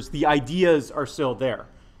structures, the ideas are still there.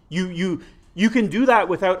 You can do that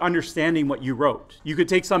without understanding what you wrote. You could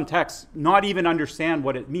take some text, not even understand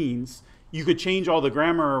what it means. You could change all the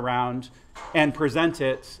grammar around and present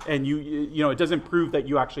it, and you know it doesn't prove that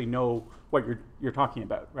you actually know what you're talking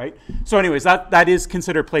about, right? So anyways, that is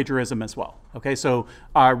considered plagiarism as well. Okay, so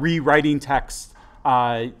rewriting text,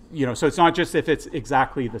 you know, so it's not just if it's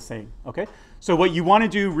exactly the same. Okay, so what you want to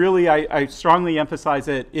do, really, I strongly emphasize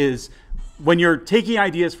it, is when you're taking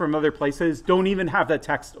ideas from other places, don't even have that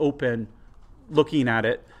text open, looking at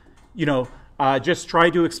it. You know, just try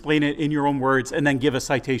to explain it in your own words, and then give a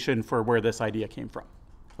citation for where this idea came from.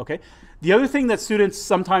 Okay. The other thing that students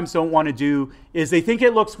sometimes don't want to do is they think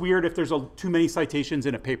it looks weird if there's too many citations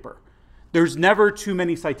in a paper. There's never too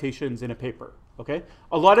many citations in a paper. Okay.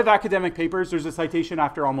 A lot of academic papers, there's a citation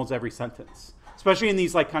after almost every sentence, especially in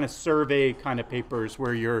these like kind of survey kind of papers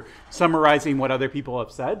where you're summarizing what other people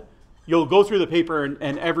have said. You'll go through the paper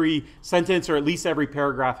and every sentence or at least every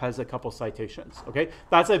paragraph has a couple citations. Okay.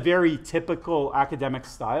 That's a very typical academic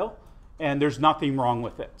style, and there's nothing wrong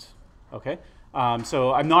with it. Okay.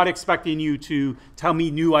 So I'm not expecting you to tell me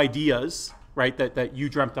new ideas, right, that you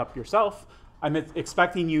dreamt up yourself. I'm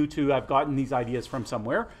expecting you to have gotten these ideas from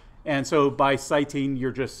somewhere. And so by citing,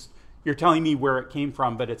 you're telling me where it came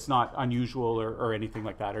from, but it's not unusual or anything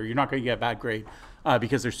like that, or you're not going to get a bad grade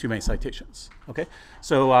because there's too many citations. Okay,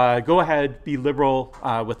 so go ahead, be liberal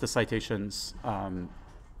with the citations,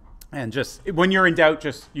 and just when you're in doubt,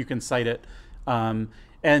 just you can cite it.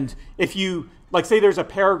 And if you, like say there's a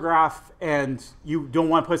paragraph and you don't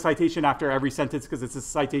want to put a citation after every sentence because it's a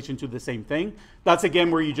citation to the same thing, that's again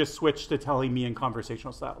where you just switch to telling me in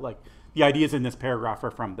conversational style, like the ideas in this paragraph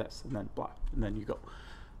are from this, and then blah, and then you go.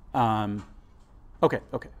 Okay.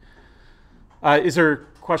 Is there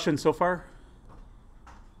questions so far?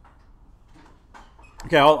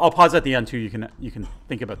 Okay, I'll pause at the end too. You can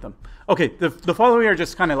think about them. Okay, the following are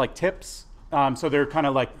just kind of like tips. So they're kind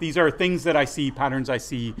of like, these are things that I see, patterns I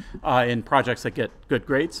see in projects that get good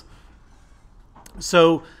grades.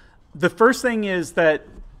 So the first thing is that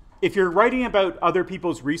if you're writing about other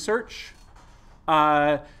people's research,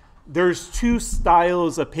 there's two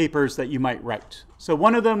styles of papers that you might write. So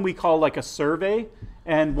one of them we call like a survey,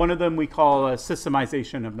 and one of them we call a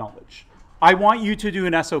systemization of knowledge. I want you to do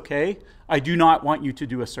an SOK. I do not want you to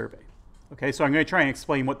do a survey. Okay, so I'm going to try and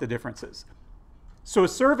explain what the difference is. So a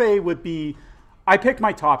survey would be, I pick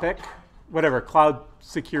my topic, whatever, cloud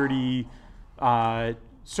security,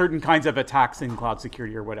 certain kinds of attacks in cloud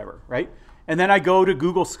security or whatever, right? And then I go to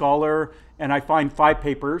Google Scholar and I find 5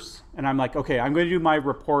 papers, and I'm like, okay, I'm going to do my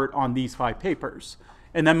report on these 5 papers.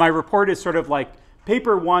 And then my report is sort of like,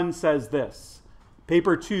 paper 1 says this,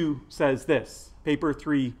 paper 2 says this, paper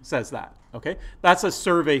 3 says that, okay? That's a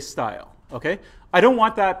survey style, okay? I don't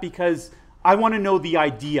want that because I want to know the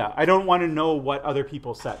idea. I don't want to know what other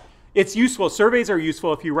people said. It's useful. Surveys are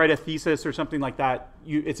useful if you write a thesis or something like that.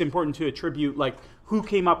 It's important to attribute like who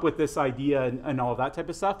came up with this idea and all of that type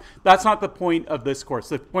of stuff. That's not the point of this course.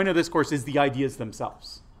 The point of this course is the ideas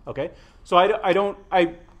themselves. Okay. So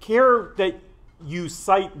I care that you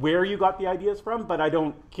cite where you got the ideas from, but I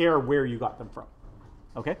don't care where you got them from.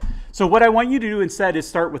 Okay. So what I want you to do instead is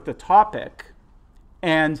start with the topic,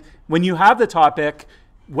 and when you have the topic,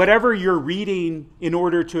 whatever you're reading in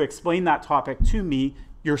order to explain that topic to me,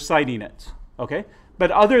 you're citing it, okay? But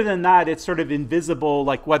other than that, it's sort of invisible,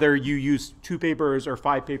 like whether you use 2 papers or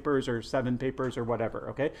 5 papers or 7 papers or whatever,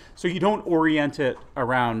 okay? So you don't orient it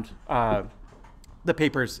around the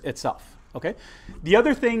papers itself, okay? The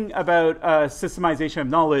other thing about systemization of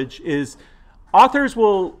knowledge is authors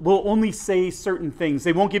will only say certain things.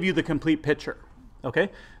 They won't give you the complete picture, okay?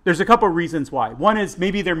 There's a couple of reasons why. One is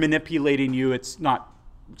maybe they're manipulating you. It's not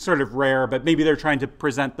sort of rare, but maybe they're trying to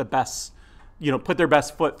present the best, you know, put their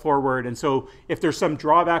best foot forward. And so if there's some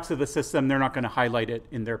drawbacks of the system, they're not going to highlight it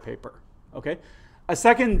in their paper, okay? A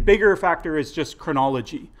second bigger factor is just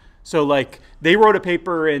chronology. So like they wrote a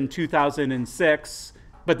paper in 2006,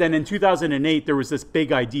 but then in 2008 there was this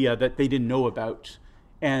big idea that they didn't know about.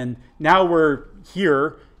 And now we're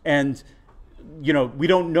here, and we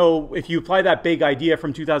don't know if you apply that big idea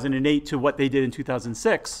from 2008 to what they did in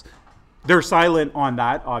 2006. They're silent on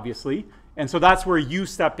that, obviously. And so that's where you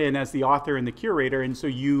step in as the author and the curator. And so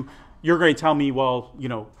you're going to tell me, well,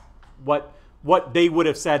 what they would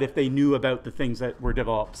have said if they knew about the things that were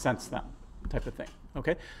developed since then, type of thing.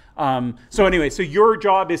 Okay. So anyway, so your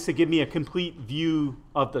job is to give me a complete view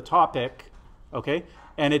of the topic. Okay.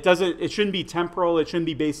 And it shouldn't be temporal. It shouldn't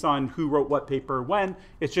be based on who wrote what paper when.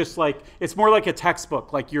 It's just like, it's more like a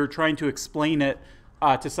textbook. Like you're trying to explain it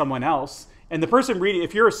to someone else. And the person reading,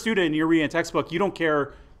 if you're a student and you're reading a textbook, you don't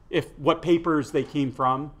care what papers they came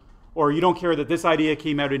from, or you don't care that this idea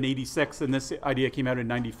came out in 86 and this idea came out in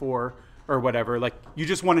 94 or whatever. Like you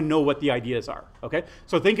just want to know what the ideas are. Okay.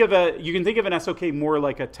 So you can think of an SOK more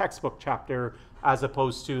like a textbook chapter as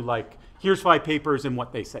opposed to like, here's 5 papers and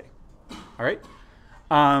what they say. All right.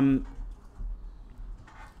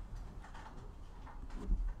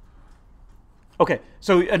 Okay,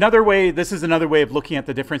 so this is another way of looking at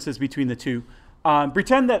the differences between the two.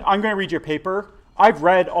 Pretend that I'm going to read your paper. I've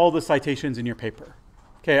read all the citations in your paper.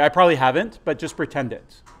 Okay, I probably haven't, but just pretend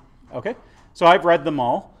it. Okay, so I've read them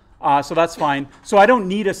all, so that's fine. So I don't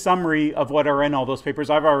need a summary of what are in all those papers.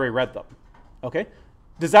 I've already read them. Okay,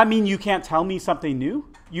 does that mean you can't tell me something new?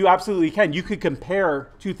 You absolutely can. You could compare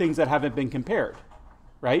two things that haven't been compared,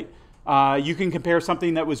 right? You can compare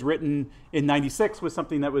something that was written in 96 with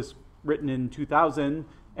something that was written in 2000,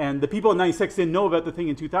 and the people in 96 didn't know about the thing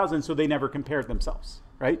in 2000, so they never compared themselves,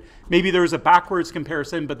 right? Maybe there was a backwards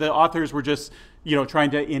comparison, but the authors were just, trying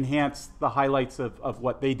to enhance the highlights of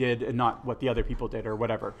what they did and not what the other people did or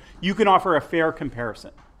whatever. You can offer a fair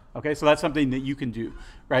comparison, okay? So that's something that you can do,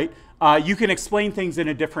 right? You can explain things in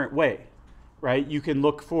a different way, right? You can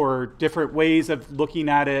look for different ways of looking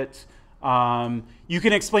at it. You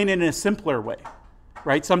can explain it in a simpler way,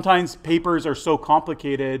 right? Sometimes papers are so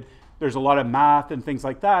complicated, there's a lot of math and things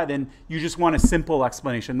like that, and you just want a simple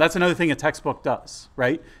explanation. That's another thing a textbook does,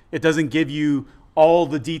 right? It doesn't give you all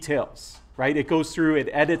the details, right? It goes through, it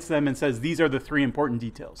edits them and says, these are the 3 important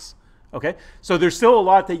details, okay? So there's still a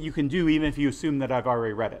lot that you can do even if you assume that I've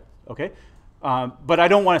already read it, okay? But I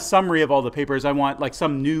don't want a summary of all the papers. I want like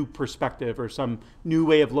some new perspective or some new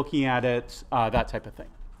way of looking at it, that type of thing.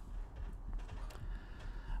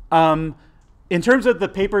 In terms of the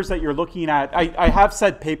papers that you're looking at, I have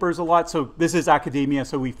said papers a lot, so this is academia,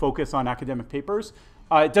 so we focus on academic papers.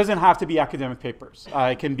 It doesn't have to be academic papers.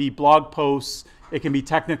 It can be blog posts, it can be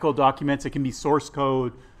technical documents, it can be source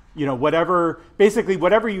code, basically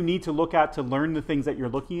whatever you need to look at to learn the things that you're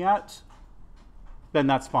looking at, then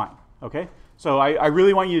that's fine, okay? So I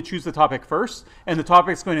really want you to choose the topic first, and the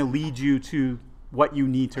topic's going to lead you to what you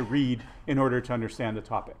need to read in order to understand the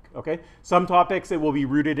topic, okay? Some topics, it will be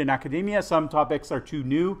rooted in academia. Some topics are too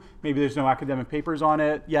new. Maybe there's no academic papers on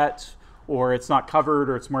it yet, or it's not covered,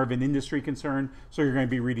 or it's more of an industry concern, so you're going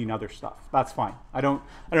to be reading other stuff. That's fine. I don't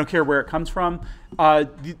care where it comes from.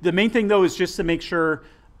 The main thing, though, is just to make sure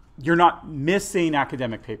you're not missing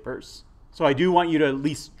academic papers. So I do want you to at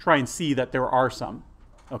least try and see that there are some,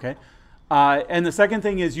 okay? And the second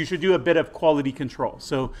thing is you should do a bit of quality control.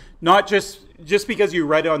 So not just because you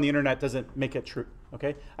read it on the internet doesn't make it true,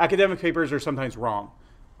 okay? Academic papers are sometimes wrong.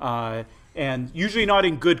 And usually not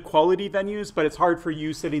in good quality venues, but it's hard for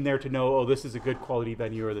you sitting there to know, oh, this is a good quality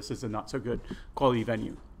venue or this is a not so good quality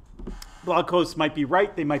venue. Blog posts might be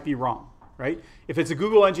right, they might be wrong, right? If it's a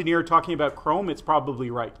Google engineer talking about Chrome, it's probably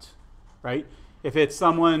right? If it's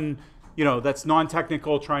someone that's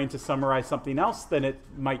non-technical trying to summarize something else, then it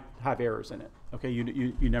might have errors in it. Okay,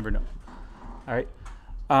 you never know. All right.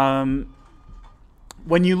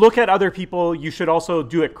 When you look at other people, you should also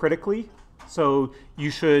do it critically. So you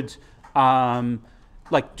should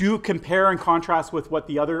do compare and contrast with what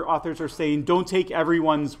the other authors are saying. Don't take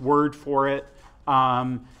everyone's word for it.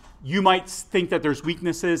 You might think that there's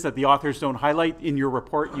weaknesses that the authors don't highlight in your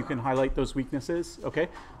report. You can highlight those weaknesses. Okay,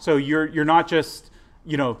 so you're not just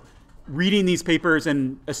reading these papers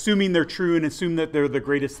and assuming they're true and assume that they're the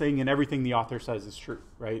greatest thing and everything the author says is true,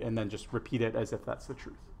 right? And then just repeat it as if that's the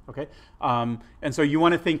truth, okay? And so you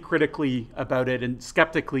want to think critically about it and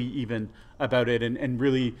skeptically even about it and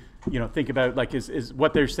really, think about like, is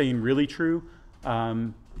what they're saying really true?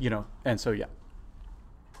 And so, yeah.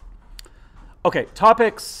 Okay,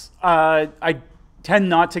 topics. I tend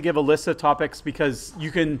not to give a list of topics because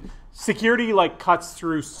security cuts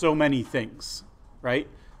through so many things, right?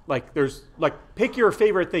 Pick your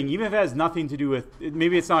favorite thing, even if it has nothing to do with,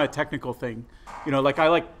 maybe it's not a technical thing. I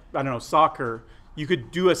don't know, soccer. You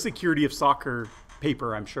could do a security of soccer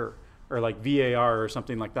paper, I'm sure, or like VAR or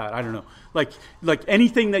something like that. I don't know. Like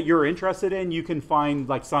anything that you're interested in, you can find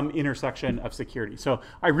like some intersection of security. So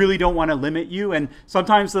I really don't want to limit you. And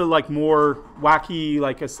sometimes the like more wacky,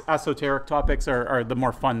 like esoteric topics are the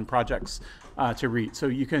more fun projects to read. So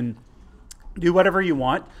you can do whatever you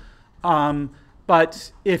want.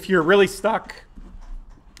 But if you're really stuck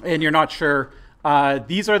and you're not sure,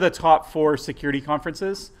 these are the top 4 security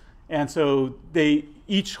conferences. And so they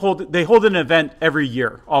hold an event every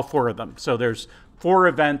year, all 4 of them. So there's 4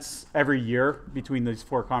 events every year between these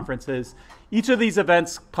 4 conferences. Each of these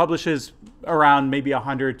events publishes around maybe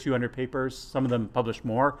 100, 200 papers. Some of them publish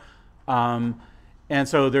more. And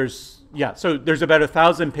so there's about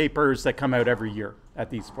 1,000 papers that come out every year at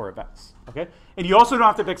these 4 events. Okay, and you also don't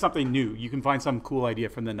have to pick something new. You can find some cool idea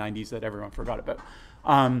from the 90s that everyone forgot about.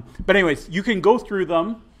 But anyways, you can go through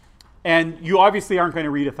them, and you obviously aren't going to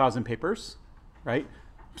read 1,000 papers, right?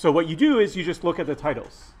 So what you do is you just look at the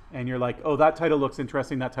titles, and you're like, oh, that title looks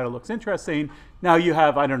interesting, that title looks interesting. Now you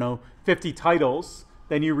have, I don't know, 50 titles.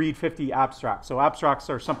 Then you read 50 abstracts. So abstracts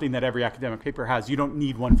are something that every academic paper has. You don't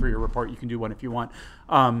need one for your report. You can do one if you want.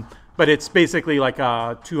 But it's basically like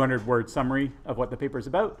a 200-word summary of what the paper is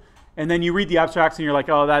about. And then you read the abstracts, and you're like,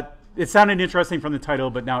 oh, it sounded interesting from the title,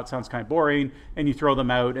 but now it sounds kind of boring. And you throw them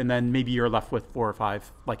out, and then maybe you're left with 4 or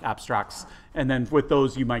 5 like abstracts. And then with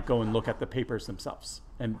those, you might go and look at the papers themselves.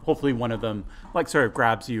 And hopefully one of them like sort of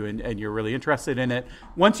grabs you and you're really interested in it.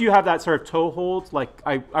 Once you have that sort of toehold, like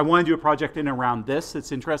I want to do a project in around this,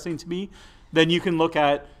 it's interesting to me, then you can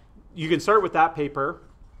start with that paper.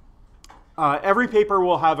 Every paper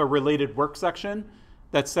will have a related work section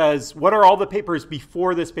that says, what are all the papers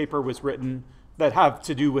before this paper was written that have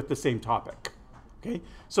to do with the same topic? Okay,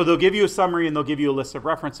 so they'll give you a summary and they'll give you a list of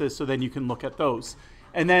references, so then you can look at those.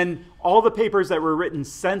 And then all the papers that were written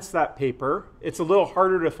since that paper, it's a little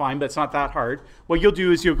harder to find, but it's not that hard. What you'll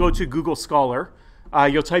do is you'll go to Google Scholar,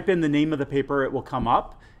 you'll type in the name of the paper, it will come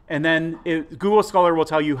up, and then Google Scholar will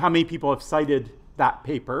tell you how many people have cited that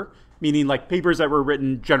paper, meaning like papers that were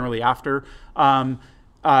written generally after,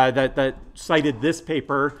 that cited this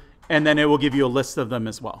paper, and then it will give you a list of them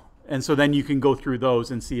as well. And so then you can go through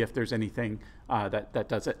those and see if there's anything that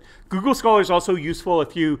does it. Google Scholar is also useful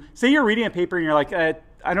if you, say you're reading a paper and you're like,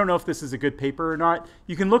 I don't know if this is a good paper or not.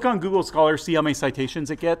 You can look on Google Scholar, see how many citations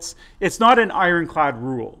it gets. It's not an ironclad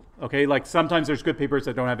rule, okay? Like sometimes there's good papers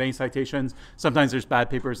that don't have any citations. Sometimes there's bad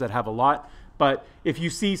papers that have a lot. But if you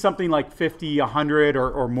see something like 50, 100,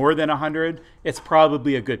 or more than 100, it's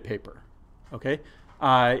probably a good paper, okay?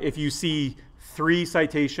 If you see 3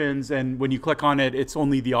 citations, and when you click on it, it's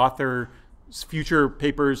only the author's future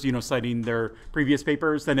papers, citing their previous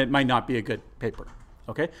papers, then it might not be a good paper,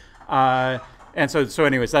 okay? And so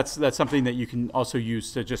anyways, that's something that you can also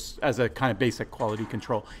use to just as a kind of basic quality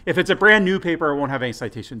control. If it's a brand new paper, it won't have any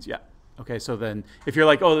citations yet, okay? So then if you're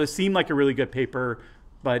like, oh, this seemed like a really good paper,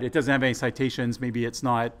 but it doesn't have any citations, maybe it's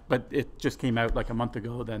not, but it just came out like a month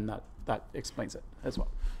ago, then that explains it as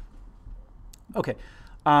well. Okay.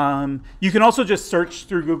 You can also just search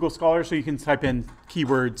through Google Scholar, so you can type in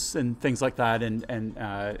keywords and things like that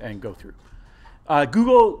and go through.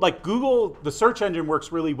 Google, the search engine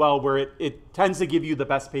works really well where it tends to give you the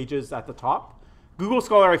best pages at the top. Google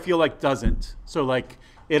Scholar, I feel like, doesn't. So like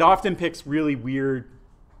it often picks really weird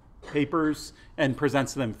papers and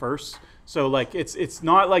presents them first. So like it's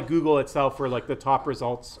not like Google itself where like the top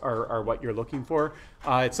results are what you're looking for.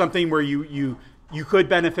 It's something where you could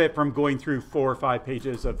benefit from going through 4 or 5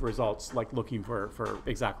 pages of results, like looking for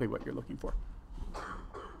exactly what you're looking for.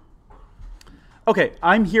 Okay,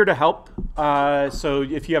 I'm here to help. So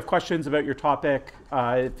if you have questions about your topic,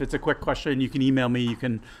 if it's a quick question, you can email me. You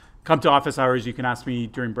can come to office hours. You can ask me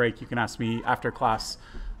during break. You can ask me after class.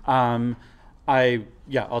 I'll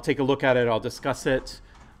take a look at it. I'll discuss it.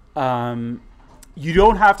 You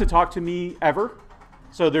don't have to talk to me ever.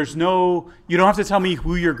 So you don't have to tell me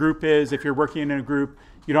who your group is if you're working in a group.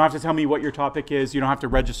 You don't have to tell me what your topic is. You don't have to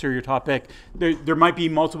register your topic. There might be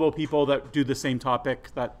multiple people that do the same topic.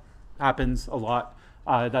 That happens a lot.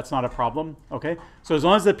 That's not a problem, okay? So as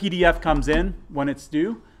long as the PDF comes in when it's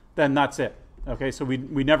due, then that's it, okay? So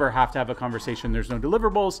we never have to have a conversation. There's no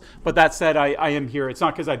deliverables. But that said, I am here. It's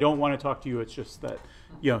not because I don't want to talk to you. It's just that,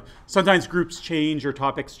 sometimes groups change or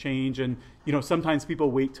topics change. And, sometimes people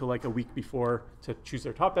wait till like a week before to choose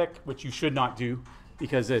their topic, which you should not do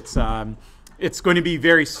because it's going to be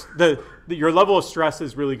your level of stress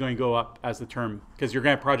is really going to go up as the term, because you're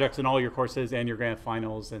going to have projects in all your courses and you're going to have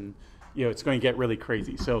finals, and it's going to get really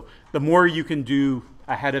crazy. So the more you can do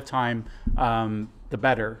ahead of time, the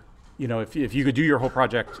better. If you could do your whole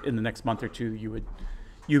project in the next month or two, you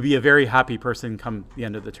you'd be a very happy person come the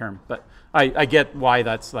end of the term. But I get why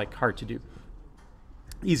that's like hard to do.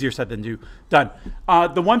 Easier said than done.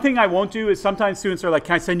 The one thing I won't do is sometimes students are like,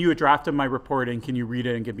 can I send you a draft of my report and can you read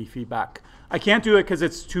it and give me feedback? I can't do it because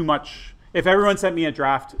it's too much. If everyone sent me a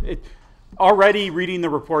draft, already reading the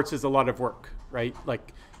reports is a lot of work, right?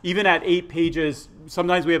 Like even at 8 pages,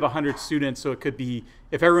 sometimes we have 100 students, so it could be,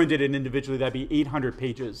 if everyone did it individually, that'd be 800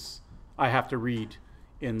 pages I have to read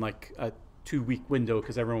in like a 2-week window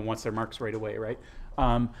because everyone wants their marks right away, right?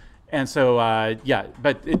 And so, yeah,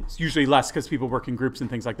 but it's usually less because people work in groups and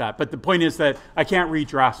things like that. But the point is that I can't read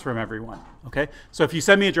drafts from everyone, okay? So if you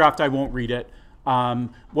send me a draft, I won't read it.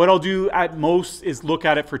 What I'll do at most is look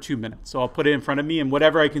at it for 2 minutes. So I'll put it in front of me, and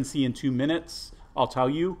whatever I can see in 2 minutes, I'll tell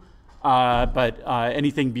you. But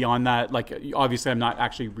anything beyond that, like obviously I'm not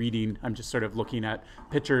actually reading. I'm just sort of looking at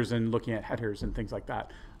pictures and looking at headers and things like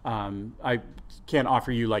that. I can't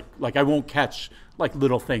offer you like I won't catch like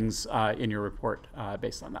little things in your report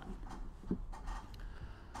based on that.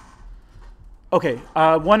 Okay,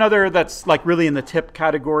 one other that's like really in the tip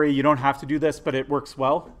category, you don't have to do this, but it works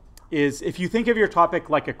well, is if you think of your topic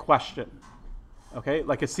like a question, okay?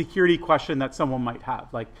 Like a security question that someone might have,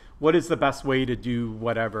 like what is the best way to do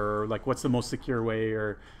whatever, or like what's the most secure way,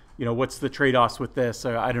 or you know, what's the trade-offs with this,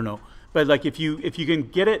 or I don't know. But like if you can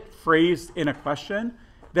get it phrased in a question,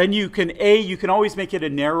 then you can always make it a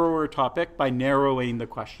narrower topic by narrowing the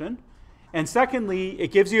question. And secondly,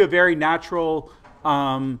 it gives you a very natural,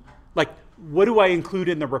 like, what do I include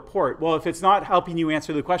in the report? Well, if it's not helping you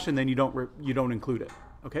answer the question, then you don't include it,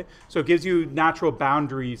 okay? So it gives you natural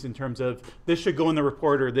boundaries in terms of this should go in the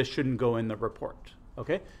report or this shouldn't go in the report,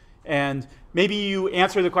 okay? And maybe you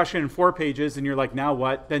answer the question in 4 pages and you're like, now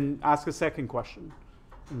what? Then ask a second question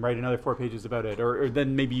and write another 4 pages about it. Or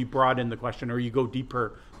then maybe you broaden the question or you go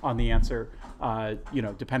deeper on the answer, you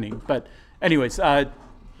know, depending. But anyways,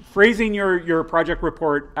 phrasing your project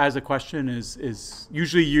report as a question is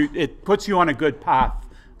usually it puts you on a good path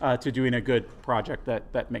to doing a good project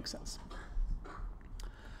that makes sense.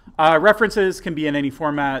 References can be in any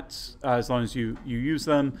format as long as you use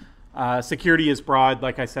them. Security is broad.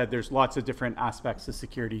 Like I said, there's lots of different aspects to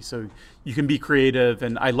security, so you can be creative,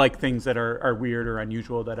 and I like things that are weird or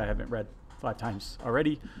unusual that I haven't read 5 times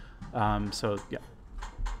already. So yeah.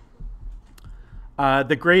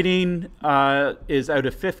 The grading is out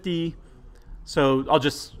of 50. So I'll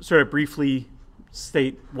just sort of briefly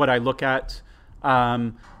state what I look at.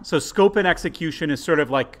 So scope and execution is sort of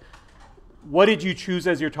like, what did you choose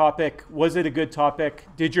as your topic? Was it a good topic?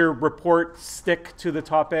 Did your report stick to the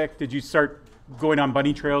topic? Did you start going on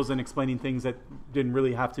bunny trails and explaining things that didn't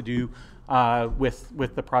really have to do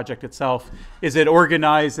with the project itself? Is it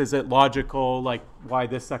organized? Is it logical? Like why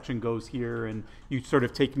this section goes here, and you sort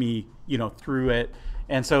of take me, you know, through it.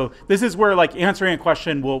 And so this is where like answering a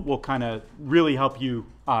question will kind of really help you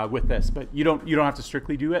with this. But you don't have to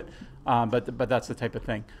strictly do it. But that's the type of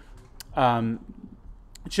thing.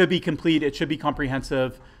 It should be complete. It should be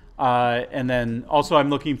comprehensive. And then also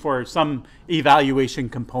I'm looking for some evaluation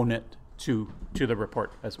component to the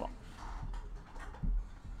report as well.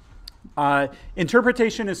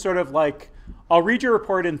 Interpretation is sort of like, I'll read your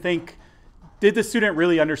report and think, did the student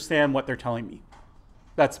really understand what they're telling me?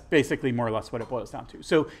 That's basically more or less what it boils down to.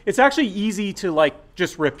 So it's actually easy to like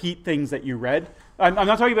just repeat things that you read. I'm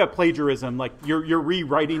not talking about plagiarism, like you're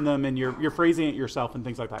rewriting them and you're phrasing it yourself and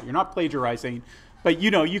things like that. You're not plagiarizing, but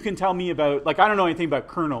you know, you can tell me about, like I don't know anything about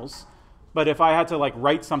kernels, but if I had to like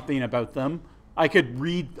write something about them, I could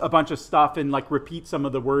read a bunch of stuff and like repeat some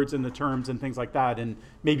of the words and the terms and things like that and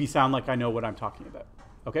maybe sound like I know what I'm talking about,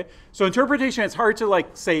 okay? So interpretation, it's hard to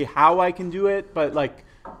like say how I can do it, but like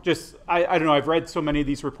just, I don't know, I've read so many of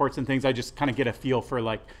these reports and things, I just kind of get a feel for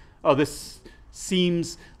like, oh, this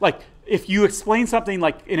seems like, if you explain something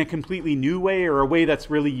like in a completely new way or a way that's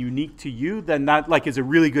really unique to you, then that like is a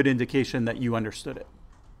really good indication that you understood it,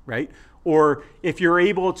 right? Or if you're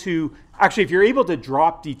able to, actually, if you're able to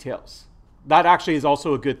drop details, that actually is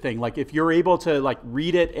also a good thing. Like if you're able to like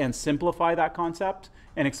read it and simplify that concept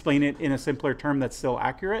and explain it in a simpler term that's still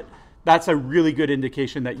accurate, that's a really good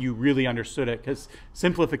indication that you really understood it, because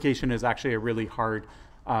simplification is actually a really hard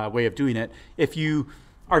way of doing it. If you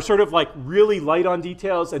are sort of like really light on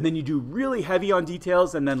details and then you do really heavy on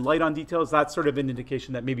details and then light on details, that's sort of an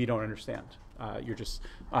indication that maybe you don't understand. You're just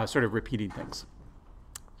sort of repeating things.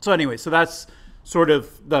 So anyway, so that's sort of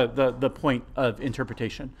the point of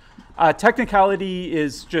interpretation. Technicality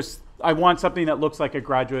is just, I want something that looks like a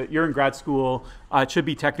graduate. You're in grad school, it should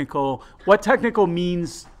be technical. What technical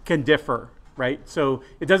means can differ, right? So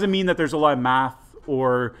it doesn't mean that there's a lot of math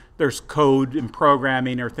or there's code and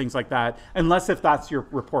programming or things like that, unless if that's your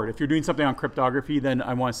report. If you're doing something on cryptography, then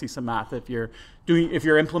I want to see some math. If you're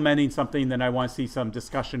implementing something, then I want to see some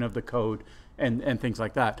discussion of the code and things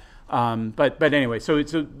like that. But anyway, so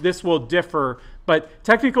this will differ, but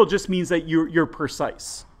technical just means that you're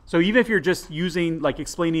precise. So even if you're just using, like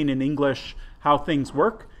explaining in English how things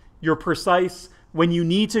work, you're precise. When you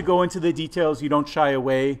need to go into the details, you don't shy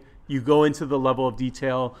away. You go into the level of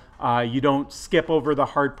detail. You don't skip over the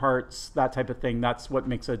hard parts, that type of thing. That's what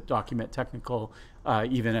makes a document technical,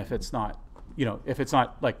 even if it's not, if it's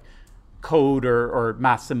not like code or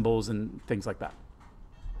math symbols and things like that.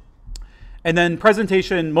 And then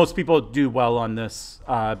presentation, most people do well on this,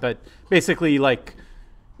 but basically like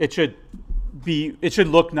it should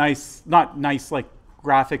look nice, not nice like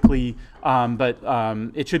graphically, but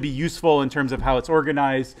it should be useful in terms of how it's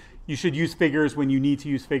organized. You should use figures when you need to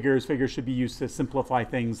use figures. Figures should be used to simplify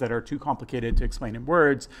things that are too complicated to explain in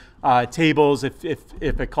words. Tables, if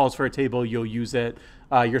it calls for a table, you'll use it.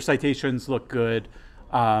 Your citations look good,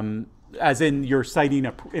 as in you're citing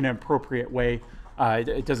in an appropriate way.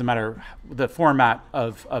 It doesn't matter the format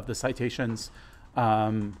of the citations.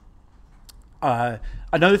 Another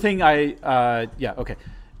thing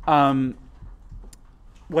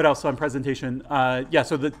what else on presentation?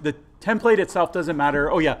 So the template itself doesn't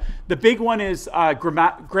matter. Oh yeah, the big one is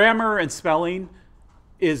grammar and spelling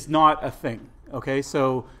is not a thing. Okay,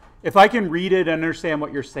 so if I can read it and understand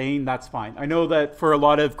what you're saying, that's fine. I know that for a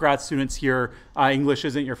lot of grad students here, English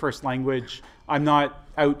isn't your first language. I'm not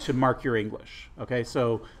out to mark your English. Okay,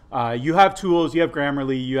 so you have tools, you have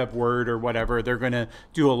Grammarly, you have Word or whatever. They're going to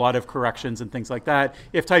do a lot of corrections and things like that.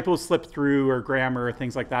 If typos slip through or grammar or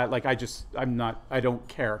things like that, like I don't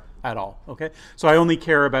care at all. Okay, so I only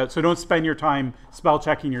care about, so don't spend your time spell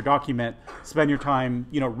checking your document. Spend your time,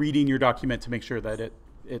 reading your document to make sure that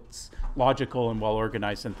it's logical and well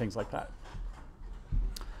organized and things like that.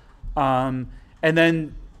 And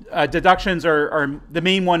then deductions are the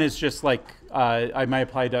main one is just like I might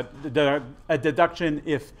apply a deduction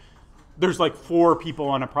if there's like 4 people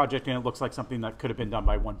on a project and it looks like something that could have been done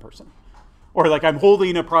by 1 person. Or like I'm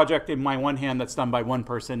holding a project in my one hand that's done by 1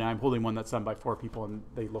 person and I'm holding one that's done by 4 people and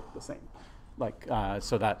they look the same. Like,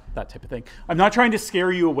 so that type of thing. I'm not trying to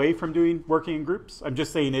scare you away from working in groups. I'm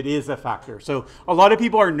just saying it is a factor. So a lot of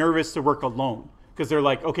people are nervous to work alone because they're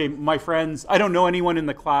like, okay, my friends, I don't know anyone in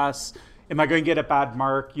the class. Am I going to get a bad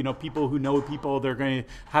mark? People who know people, they're going to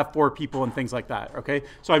have 4 people and things like that, okay?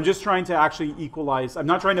 So I'm just trying to actually equalize. I'm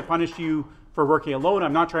not trying to punish you for working alone.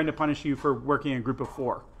 I'm not trying to punish you for working in a group of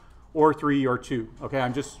 4 or 3 or 2, okay?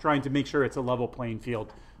 I'm just trying to make sure it's a level playing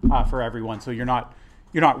field for everyone so you're not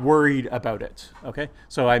worried about it, okay?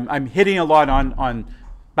 So I'm hitting a lot on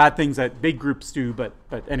bad things that big groups do, but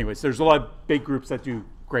anyways, there's a lot of big groups that do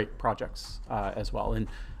great projects as well. And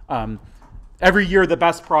every year, the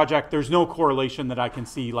best project, there's no correlation that I can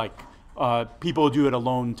see, like people who do it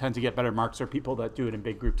alone tend to get better marks or people that do it in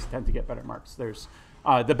big groups tend to get better marks. There's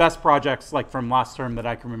the best projects, like from last term that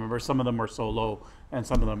I can remember, some of them were solo and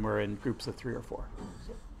some of them were in groups of 3 or 4.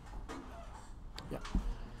 So, yeah.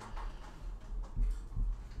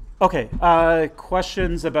 Okay,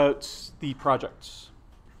 questions about the project?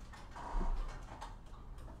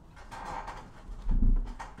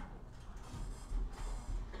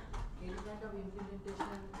 Any kind of implementation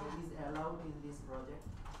is allowed in this project?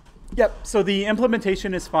 Yep, so the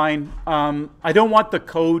implementation is fine. I don't want the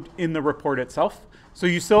code in the report itself. So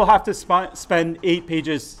you still have to spend 8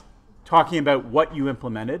 pages talking about what you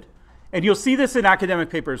implemented. And you'll see this in academic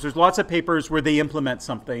papers. There's lots of papers where they implement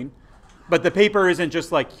something. But the paper isn't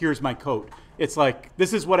just like, here's my code. It's like,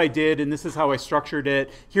 this is what I did and this is how I structured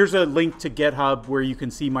it. Here's a link to GitHub where you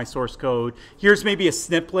can see my source code. Here's maybe a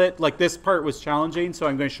snippet, like this part was challenging, so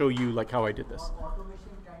I'm going to show you like how I did this. Or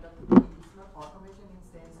automation kind of thing. It's not automation in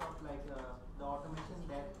sense of like the automation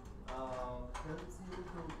that helps you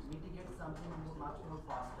to mitigate something much more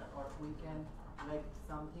faster. Or we can, like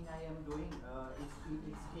something I am doing, it's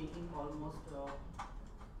taking almost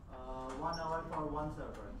 1 hour for one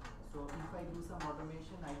server. So if I do some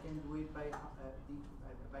automation, I can do it by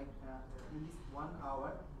in this 1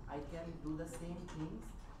 hour, I can do the same things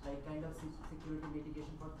like kind of security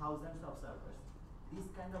mitigation for thousands of servers. This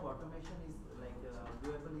kind of automation is like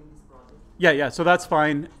doable in this project. Yeah, so that's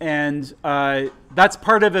fine. And that's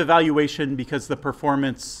part of evaluation because the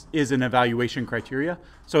performance is an evaluation criteria.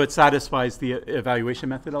 So it satisfies the evaluation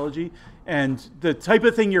methodology. And the type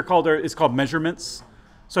of thing is called measurements.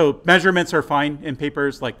 So measurements are fine in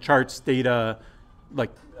papers like charts, data,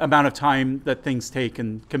 like amount of time that things take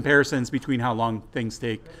and comparisons between how long things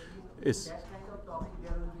take. Is that kind of topic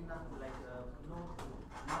there will be not like no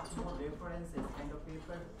much more references kind of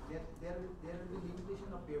paper, there will be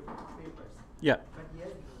limitation of papers. Yeah. But yes,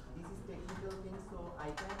 this is technical thing, so I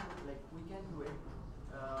can we can do it.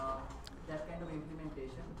 That kind of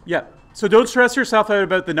implementation. Yeah. So don't stress yourself out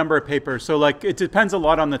about the number of papers. So like it depends a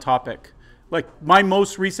lot on the topic. Like my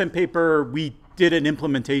most recent paper, we did an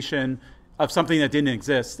implementation of something that didn't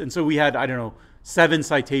exist. And so we had, I don't know, 7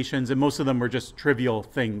 citations, and most of them were just trivial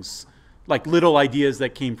things, like little ideas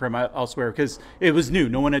that came from elsewhere because it was new.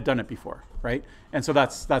 No one had done it before, right? And so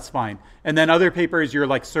that's fine. And then other papers, you're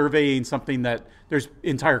like surveying something that there's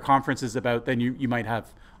entire conferences about, then you might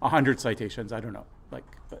have 100 citations. I don't know. But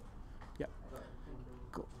yeah.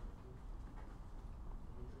 Cool.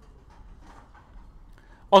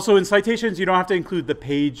 Also in citations, you don't have to include the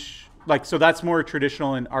page. So that's more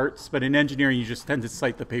traditional in arts, but in engineering, you just tend to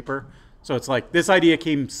cite the paper. So it's like, this idea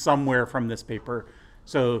came somewhere from this paper.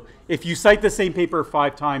 So if you cite the same paper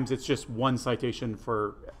 5 times, it's just 1 citation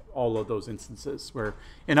for all of those instances, where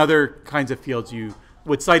in other kinds of fields, you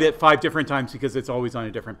would cite it 5 different times because it's always on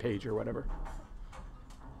a different page or whatever.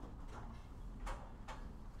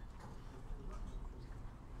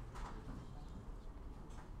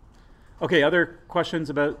 Okay, other questions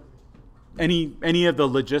about any of the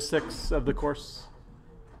logistics of the course?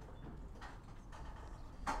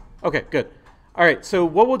 Okay, good. All right, so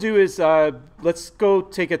what we'll do is let's go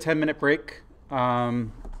take a 10-minute break,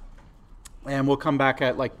 and we'll come back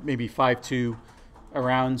at like maybe 5:02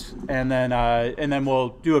 around, and then we'll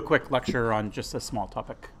do a quick lecture on just a small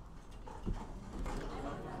topic.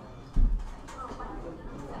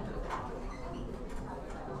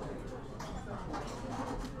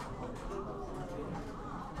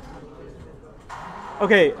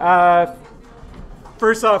 Okay,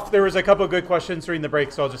 first off, there was a couple of good questions during the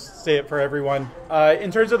break, so I'll just say it for everyone. In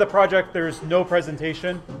terms of the project, there's no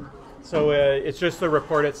presentation, so it's just the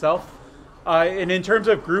report itself. And in terms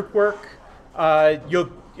of group work,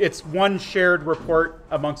 it's one shared report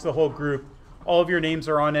amongst the whole group. All of your names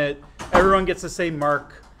are on it. Everyone gets the same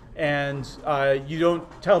mark, and you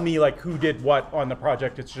don't tell me like who did what on the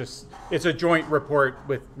project. It's a joint report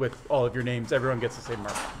with all of your names. Everyone gets the same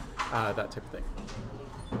mark, that type of thing.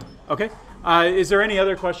 Okay. Is there any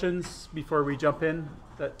other questions before we jump in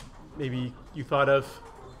that maybe you thought of?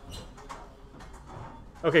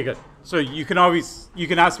 Okay, good. So you can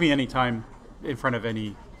ask me anytime in front of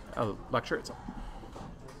any lecture itself.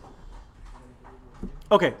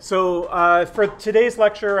 Okay, so for today's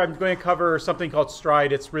lecture, I'm going to cover something called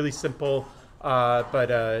Stride. It's really simple, but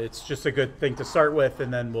it's just a good thing to start with,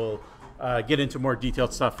 and then we'll get into more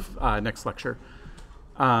detailed stuff next lecture.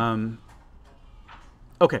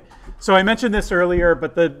 Okay, so I mentioned this earlier,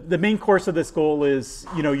 but the main course of this goal is,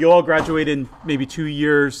 you'll all graduate in maybe 2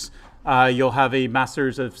 years. You'll have a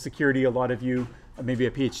master's of security, a lot of you, maybe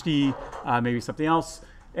a PhD, maybe something else.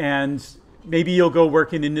 And maybe you'll go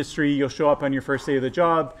work in industry, you'll show up on your first day of the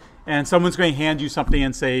job, and someone's going to hand you something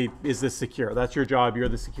and say, is this secure? That's your job, you're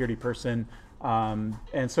the security person.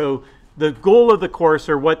 And so the goal of the course,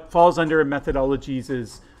 or what falls under methodologies,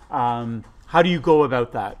 is how do you go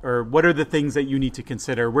about that? Or what are the things that you need to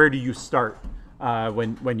consider? Where do you start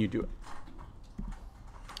when you do it?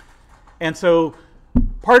 And so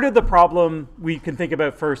part of the problem we can think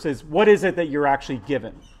about first is, what is it that you're actually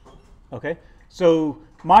given? Okay, so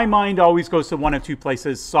my mind always goes to one of 2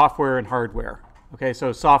 places, software and hardware. Okay,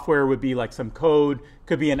 so software would be like some code,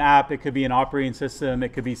 could be an app, it could be an operating system, it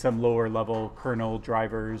could be some lower level kernel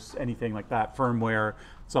drivers, anything like that, firmware,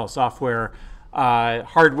 it's all software.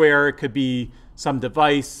 Hardware, it could be some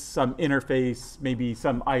device, some interface, maybe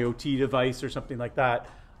some IoT device or something like that.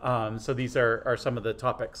 So these are some of the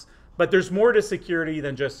topics. But there's more to security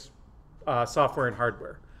than just software and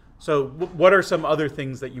hardware. So what are some other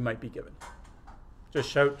things that you might be given? Just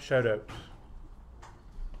shout out.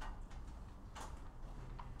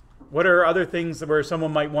 What are other things where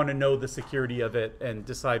someone might want to know the security of it and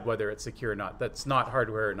decide whether it's secure or not? That's not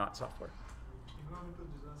hardware or not software. Environmental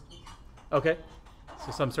disasters. Okay,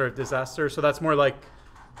 so some sort of disaster. So that's more like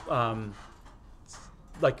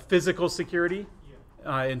physical security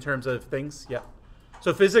in terms of things. Yeah.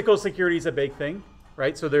 So physical security is a big thing,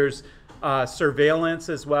 right? So there's surveillance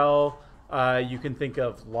as well. You can think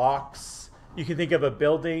of locks. You can think of a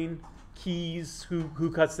building, keys. Who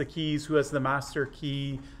cuts the keys? Who has the master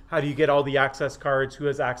key? How do you get all the access cards? Who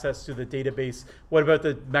has access to the database? What about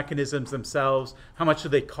the mechanisms themselves? How much do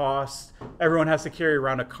they cost? Everyone has to carry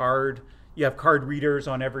around a card. You have card readers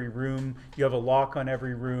on every room. You have a lock on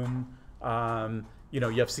every room. You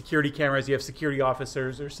have security cameras. You have security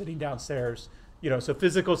officers. They're sitting downstairs. So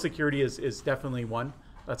physical security is definitely one.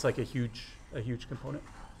 That's like a huge component.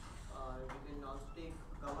 We can also take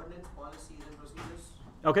governance policies and procedures.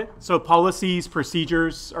 Okay, so policies,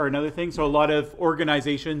 procedures are another thing. So a lot of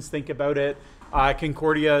organizations think about it.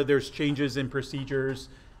 Concordia, there's changes in procedures.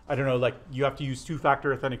 I don't know, like you have to use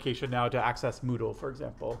two-factor authentication now to access Moodle, for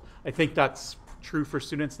example. I think that's true for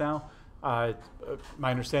students now,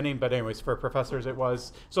 my understanding, but anyways, for professors it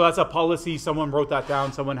was. So that's a policy, someone wrote that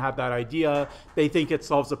down, someone had that idea, they think it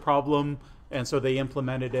solves a problem, and so they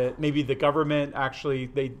implemented it. Maybe the government actually,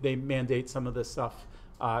 they mandate some of this stuff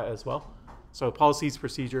as well. So policies,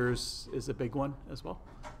 procedures is a big one as well.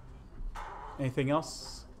 Anything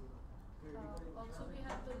else? Also, we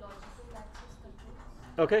have the logical access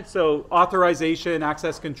control. Okay, so authorization,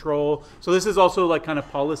 access control. So this is also like kind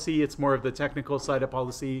of policy. It's more of the technical side of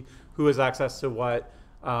policy. Who has access to what?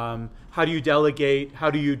 How do you delegate?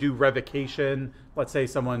 How do you do revocation? Let's say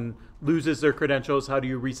someone loses their credentials. How do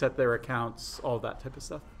you reset their accounts? All that type of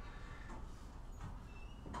stuff.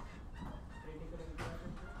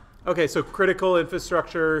 Okay, so critical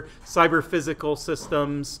infrastructure, cyber physical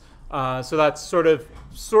systems. So that's sort of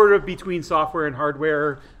between software and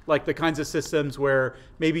hardware, like the kinds of systems where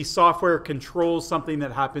maybe software controls something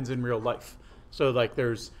that happens in real life. So like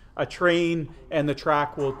there's a train and the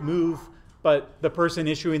track will move, but the person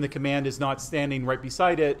issuing the command is not standing right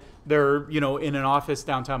beside it. They're, you know, in an office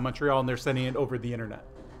downtown Montreal and they're sending it over the internet.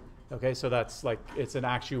 Okay, so that's like, it's an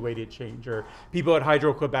actuated change. Or people at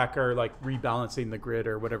Hydro-Quebec are like rebalancing the grid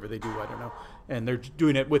or whatever they do, I don't know. And they're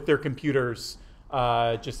doing it with their computers,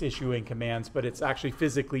 just issuing commands, but it's actually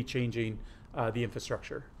physically changing the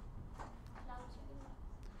infrastructure.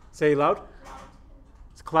 Say loud.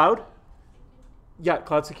 It's cloud? Yeah,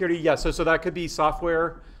 cloud security, yeah. So that could be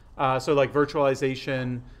software, so like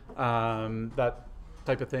virtualization, that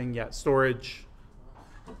type of thing, yeah, storage.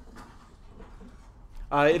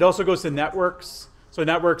 It also goes to networks. So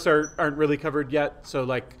networks aren't really covered yet. So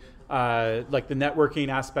like the networking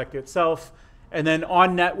aspect itself. And then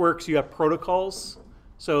on networks, you have protocols.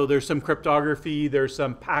 So there's some cryptography, there's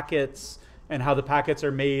some packets and how the packets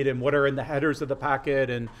are made and what are in the headers of the packet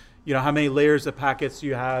and you know how many layers of packets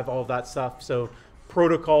you have, all that stuff. So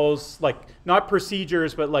protocols, like not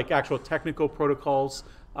procedures, but like actual technical protocols.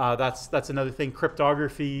 That's another thing.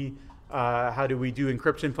 Cryptography. How do we do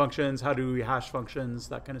encryption functions? How do we hash functions?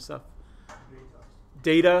 That kind of stuff.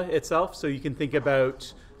 Data itself. So you can think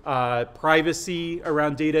about privacy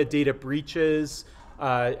around data, data breaches,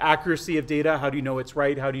 accuracy of data. How do you know it's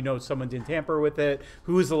right? How do you know someone didn't tamper with it?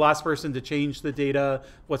 Who is the last person to change the data?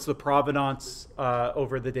 What's the provenance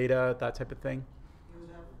over the data? That type of thing.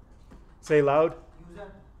 User. Say loud.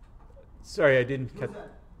 User. Sorry, I didn't catch. User.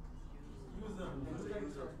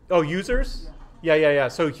 Oh, users? Yeah.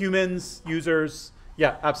 So humans, users,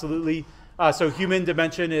 yeah, absolutely. So human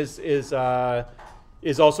dimension is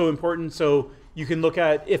also important. So you can look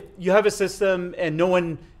at if you have a system and no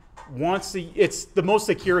one wants to, it's the most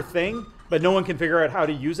secure thing, but no one can figure out how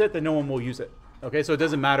to use it, then no one will use it. Okay, so it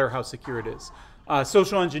doesn't matter how secure it is.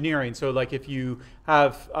 Social engineering, so like if you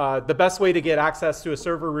have, the best way to get access to a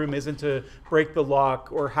server room isn't to break the lock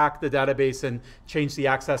or hack the database and change the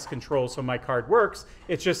access control so my card works.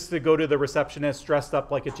 It's just to go to the receptionist dressed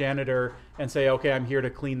up like a janitor and say, okay, I'm here to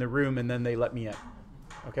clean the room, and then they let me in.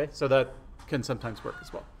 Okay, so that can sometimes work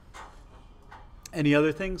as well. Any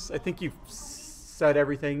other things? I think you've said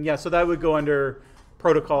everything. Yeah, so that would go under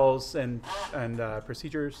protocols and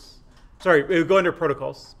procedures. Sorry, it would go under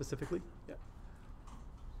protocols specifically. Yeah.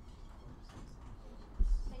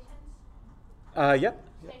 Yeah.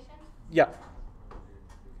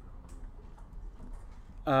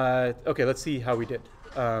 Yeah. Okay, let's see how we did.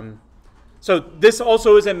 So this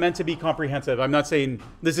also isn't meant to be comprehensive. I'm not saying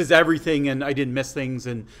this is everything and I didn't miss things,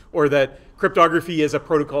 or that cryptography is a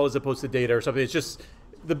protocol as opposed to data or something. It's just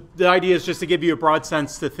the idea is just to give you a broad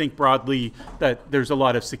sense to think broadly that there's a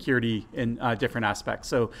lot of security in different aspects.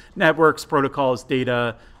 So networks, protocols,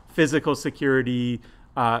 data, physical security,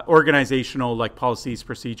 organizational like policies,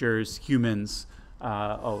 procedures, humans,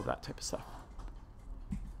 all of that type of stuff.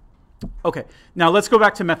 Okay, now let's go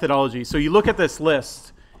back to methodology. So you look at this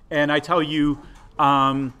list and I tell you,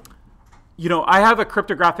 you know, I have a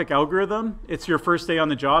cryptographic algorithm. It's your first day on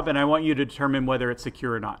the job and I want you to determine whether it's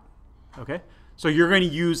secure or not. Okay, so you're going to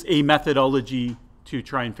use a methodology to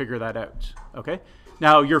try and figure that out. Okay,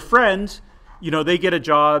 now your friend, you know, they get a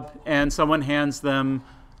job and someone hands them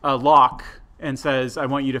a lock and says, I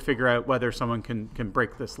want you to figure out whether someone can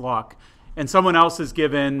break this lock. And someone else is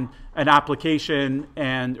given an application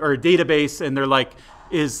or a database and they're like,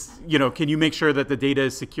 you know, can you make sure that the data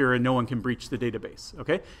is secure and no one can breach the database?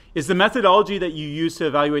 Okay, is the methodology that you use to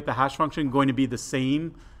evaluate the hash function going to be the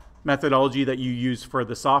same methodology that you use for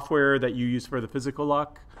the software that you use for the physical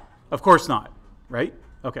lock? Of course not, right?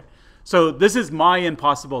 Okay, So this is my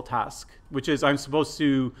impossible task, which is I'm supposed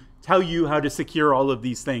to tell you how to secure all of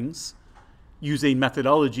these things using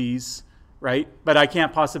methodologies, right? But I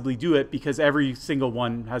can't possibly do it because every single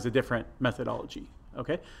one has a different methodology,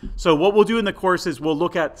 okay? So what we'll do in the course is we'll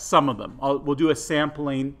look at some of them. We'll do a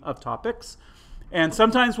sampling of topics. And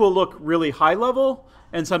sometimes we'll look really high level,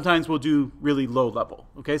 and sometimes we'll do really low level,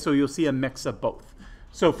 okay? So you'll see a mix of both.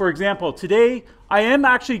 So for example, today, I am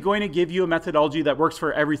actually going to give you a methodology that works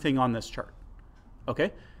for everything on this chart,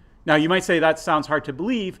 okay? Now you might say that sounds hard to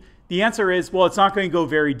believe. The answer is, well, it's not going to go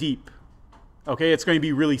very deep, okay? It's going to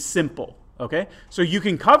be really simple, okay? So you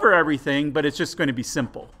can cover everything, but it's just going to be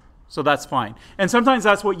simple. So that's fine. And sometimes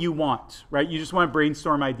that's what you want, right? You just want to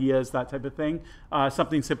brainstorm ideas, that type of thing.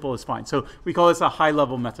 Something simple is fine. So we call this a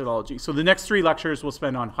high-level methodology. So the next 3 lectures we'll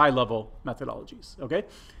spend on high-level methodologies, okay?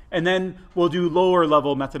 And then we'll do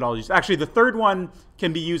lower-level methodologies. Actually, the third one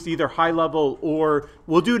can be used either high-level or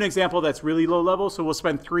we'll do an example that's really low-level. So we'll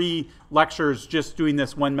spend 3 lectures just doing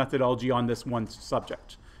this one methodology on this one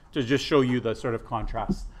subject to just show you the sort of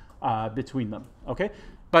contrast between them, okay?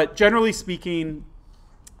 But generally speaking,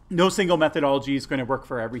 no single methodology is going to work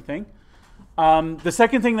for everything. The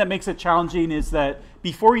second thing that makes it challenging is that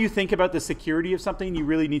before you think about the security of something, you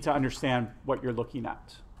really need to understand what you're looking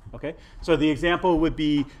at. Okay? So the example would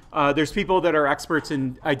be there's people that are experts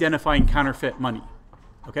in identifying counterfeit money.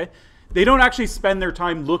 Okay? They don't actually spend their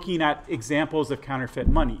time looking at examples of counterfeit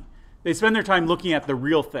money. They spend their time looking at the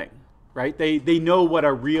real thing, right? They know what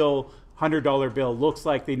a real $100 bill looks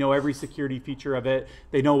like. They know every security feature of it.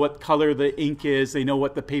 They know what color the ink is. They know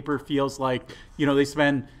what the paper feels like. You know, they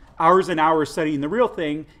spend hours and hours studying the real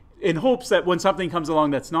thing in hopes that when something comes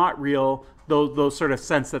along that's not real, they'll sort of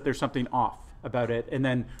sense that there's something off about it and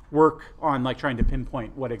then work on like trying to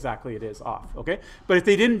pinpoint what exactly it is off, okay? But if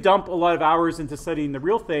they didn't dump a lot of hours into studying the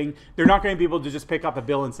real thing, they're not going to be able to just pick up a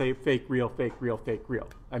bill and say fake, real, fake, real, fake, real.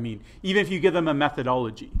 I mean, even if you give them a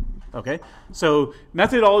methodology, okay? So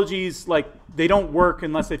methodologies, like, they don't work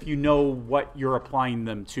unless if you know what you're applying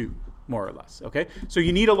them to, more or less, okay? So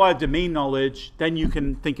you need a lot of domain knowledge, then you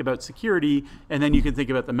can think about security, and then you can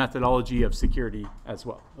think about the methodology of security as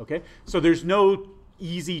well, okay? So there's no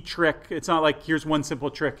easy trick. It's not like here's one simple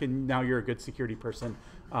trick and now you're a good security person.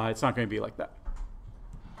 It's not going to be like that.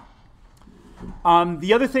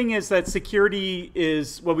 The other thing is that security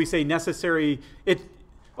is what we say necessary.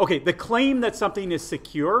 Okay, the claim that something is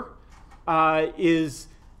secure is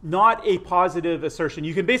not a positive assertion.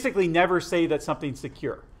 You can basically never say that something's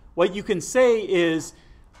secure. What you can say is,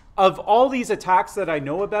 of all these attacks that I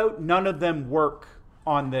know about, none of them work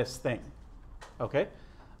on this thing, okay?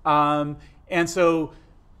 And so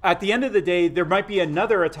at the end of the day, there might be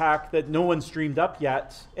another attack that no one's dreamed up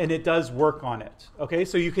yet, and it does work on it, okay?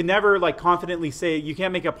 So you can never like confidently say, you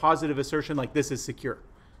can't make a positive assertion like this is secure,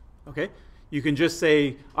 okay? You can just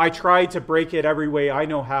say, I tried to break it every way I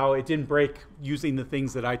know how. It didn't break using the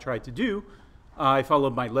things that I tried to do. I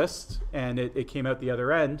followed my list, and it came out the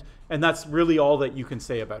other end. And that's really all that you can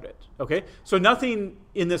say about it, okay? So nothing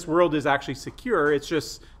in this world is actually secure. It's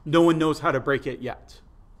just no one knows how to break it yet,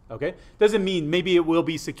 okay? Doesn't mean maybe it will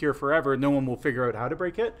be secure forever. No one will figure out how to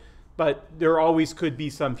break it. But there always could be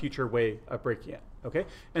some future way of breaking it, okay?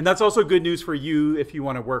 And that's also good news for you if you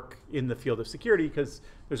want to work in the field of security, because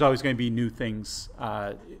there's always going to be new things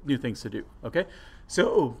to do, okay?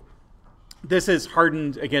 So this is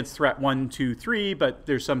hardened against threat 1, 2, 3, but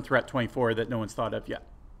there's some threat 24 that no one's thought of yet.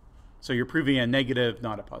 So you're proving a negative,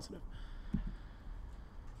 not a positive.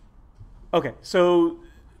 Okay, so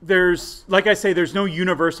there's, like I say, there's no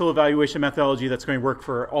universal evaluation methodology that's going to work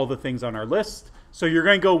for all the things on our list. So you're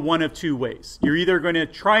going to go one of two ways. You're either going to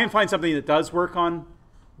try and find something that does work on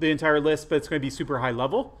the entire list, but it's going to be super high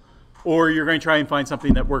level, or you're going to try and find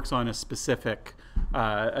something that works on a specific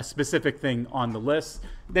thing on the list.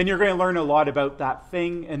 Then you're going to learn a lot about that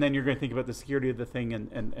thing, and then you're going to think about the security of the thing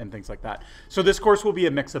and things like that. So this course will be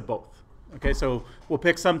a mix of both. Okay, so we'll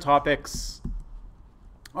pick some topics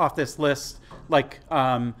off this list. Like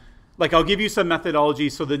I'll give you some methodology.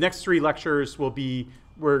 So the next 3 lectures will be,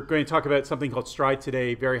 we're going to talk about something called Stride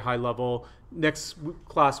today, very high level. Next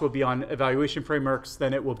class will be on evaluation frameworks.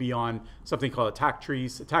 Then it will be on something called attack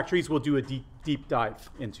trees. Attack trees we'll do a deep dive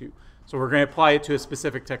into. So we're going to apply it to a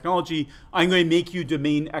specific technology. I'm going to make you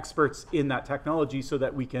domain experts in that technology so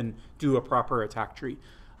that we can do a proper attack tree.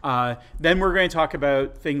 Then we're going to talk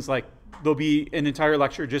about things like, there'll be an entire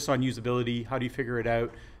lecture just on usability. How do you figure it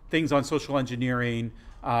out? Things on social engineering.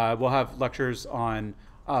 We'll have lectures on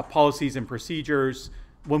policies and procedures.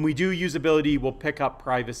 when we do usability, we'll pick up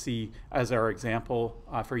privacy as our example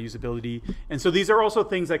for usability. And so these are also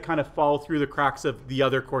things that kind of fall through the cracks of the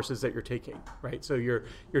other courses that you're taking, right? So you're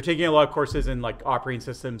taking a lot of courses in like operating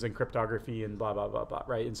systems and cryptography and blah, blah, blah, blah,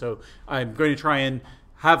 right? And so I'm going to try and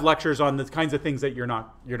have lectures on the kinds of things that you're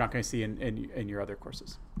not going to see in your other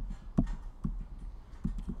courses.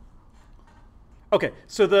 Okay,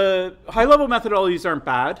 so the high-level methodologies aren't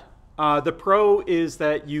bad. The pro is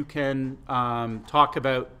that you can talk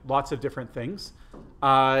about lots of different things.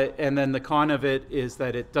 And then the con of it is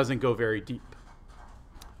that it doesn't go very deep.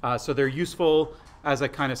 So they're useful as a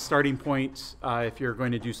kind of starting point if you're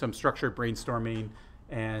going to do some structured brainstorming,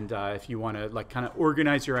 and if you want to like kind of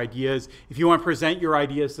organize your ideas. If you want to present your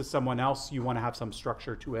ideas to someone else, you want to have some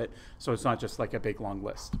structure to it, so it's not just like a big long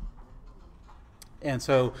list. And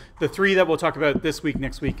so the three that we'll talk about this week,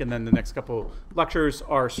 next week, and then the next couple lectures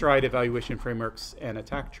are STRIDE, evaluation frameworks, and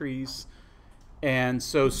attack trees. And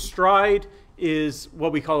so STRIDE is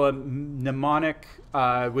what we call a mnemonic,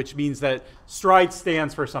 which means that STRIDE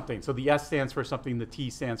stands for something. So the S stands for something, the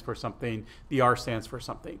T stands for something, the R stands for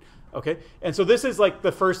something. Okay, and so this is like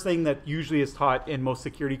the first thing that usually is taught in most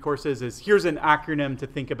security courses is here's an acronym to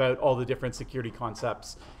think about all the different security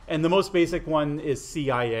concepts. And the most basic one is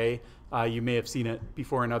CIA. You may have seen it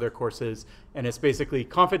before in other courses. And it's basically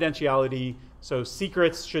confidentiality. So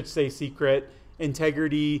secrets should stay secret.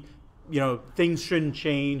 Integrity, things shouldn't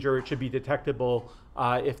change, or it should be detectable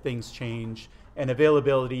if things change. And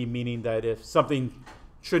availability, meaning that if something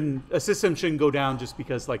a system shouldn't go down just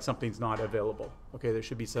because like something's not available. Okay, there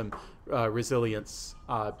should be some resilience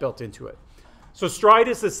built into it. So STRIDE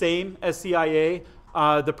is the same as CIA.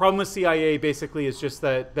 The problem with CIA basically is just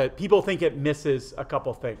that people think it misses a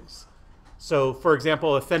couple things. So for example,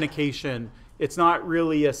 authentication, it's not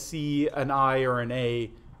really a C, an I, or an A.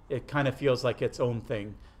 It kind of feels like its own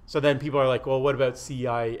thing. So then people are like, well, what about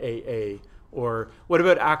CIAA? Or what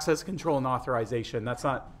about access control and authorization? It's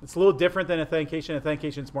a little different than authentication.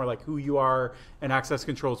 Authentication is more like who you are, and access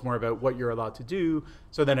control is more about what you're allowed to do.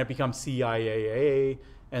 So then it becomes CIAA.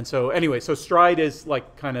 And so anyway, so STRIDE is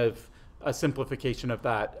like kind of a simplification of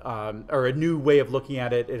that, or a new way of looking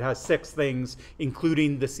at it. It has 6 things,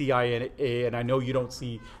 including the CIAA. And I know you don't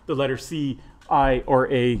see the letter C, I,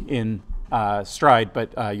 or A in STRIDE,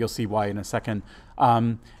 but you'll see why in a second.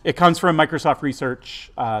 It comes from Microsoft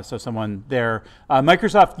Research, so someone there.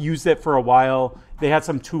 Microsoft used it for a while. They had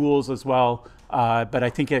some tools as well, but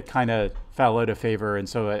I think it kind of fell out of favor, and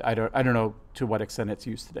so I don't know to what extent it's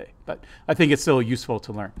used today, but I think it's still useful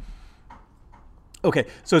to learn. Okay,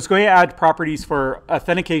 so it's going to add properties for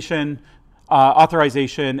authentication,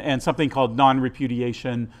 authorization, and something called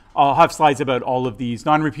non-repudiation. I'll have slides about all of these.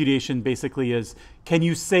 Non-repudiation basically is, can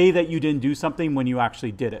you say that you didn't do something when you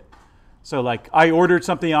actually did it? So like I ordered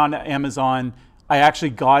something on Amazon, I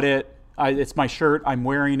actually got it, it's my shirt, I'm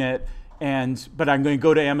wearing it, but I'm going to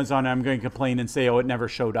go to Amazon and I'm going to complain and say, oh, it never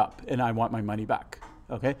showed up and I want my money back.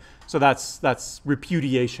 Okay, so that's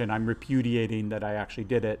repudiation. I'm repudiating that I actually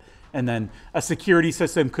did it. And then a security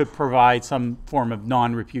system could provide some form of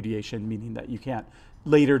non-repudiation, meaning that you can't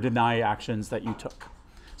later deny actions that you took.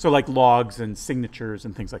 So like logs and signatures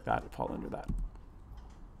and things like that fall under that.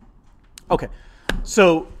 Okay.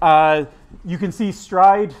 So you can see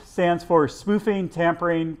STRIDE stands for spoofing,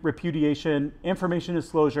 tampering, repudiation, information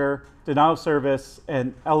disclosure, denial of service,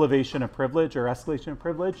 and elevation of privilege or escalation of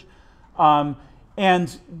privilege.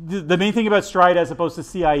 And the main thing about STRIDE as opposed to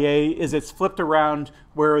CIA is it's flipped around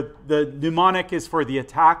where the mnemonic is for the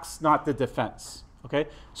attacks, not the defense. Okay,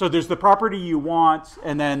 so there's the property you want,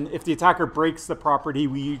 and then if the attacker breaks the property,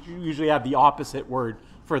 we usually have the opposite word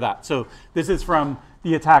for that. So this is from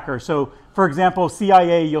the attacker. So for example,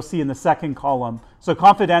 CIA, you'll see in the second column. So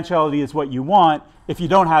confidentiality is what you want. If you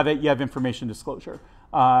don't have it, you have information disclosure.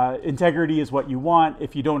 Integrity is what you want.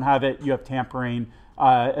 If you don't have it, you have tampering.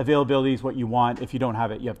 Availability is what you want. If you don't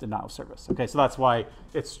have it, you have denial of service. Okay, so that's why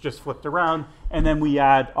it's just flipped around. And then we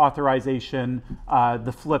add authorization.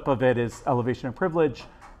 The flip of it is elevation of privilege.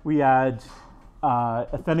 We add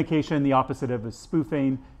authentication. The opposite of it is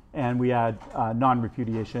spoofing. And we add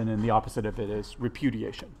non-repudiation, and the opposite of it is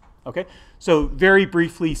repudiation. Okay, so very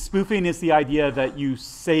briefly, spoofing is the idea that you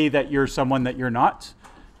say that you're someone that you're not,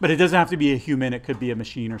 but it doesn't have to be a human. It could be a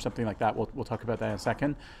machine or something like that. We'll talk about that in a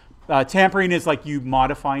second. Tampering is like you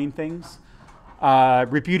modifying things.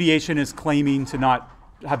 Repudiation is claiming to not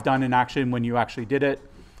have done an action when you actually did it.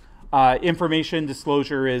 Information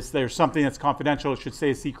disclosure is there's something that's confidential. It should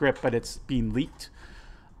stay a secret, but it's being leaked.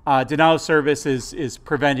 Denial of service is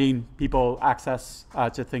preventing people access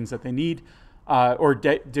to things that they need, or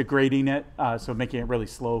degrading it, so making it really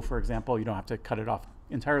slow, for example. You don't have to cut it off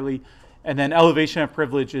entirely. And then elevation of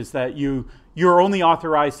privilege is that you're only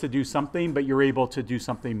authorized to do something, but you're able to do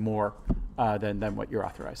something more than what you're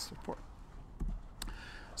authorized for.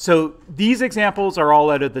 So these examples are all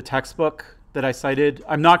out of the textbook that I cited.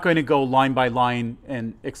 I'm not going to go line by line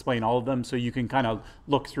and explain all of them, so you can kind of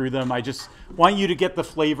look through them. I just want you to get the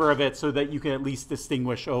flavor of it so that you can at least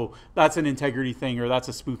distinguish, oh, that's an integrity thing or that's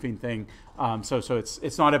a spoofing thing. So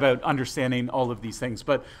it's not about understanding all of these things,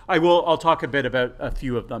 but I'll talk a bit about a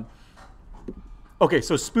few of them. Okay,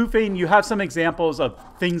 so spoofing, you have some examples of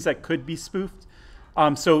things that could be spoofed.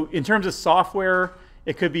 So in terms of software,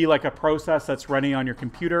 it could be like a process that's running on your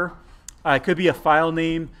computer. It could be a file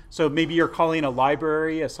name. So maybe you're calling a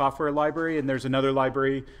library, a software library, and there's another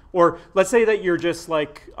library. Or let's say that you're just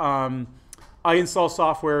like, I install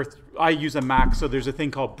software. I use a Mac, so there's a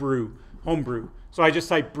thing called brew, homebrew. So I just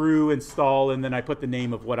type brew install, and then I put the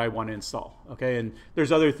name of what I want to install. Okay, and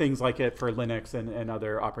there's other things like it for Linux and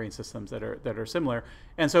other operating systems that are similar.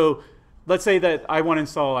 And so let's say that I want to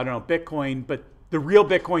install, I don't know, Bitcoin, but the real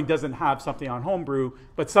Bitcoin doesn't have something on homebrew,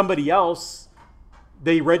 but somebody else,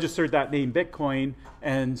 they registered that name Bitcoin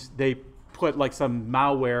and they put like some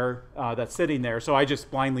malware that's sitting there. So I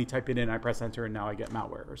just blindly type it in, I press enter, and now I get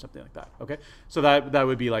malware or something like that. Okay, so that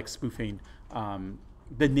would be like spoofing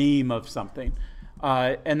the name of something.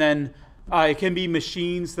 And then it can be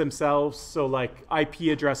machines themselves. So like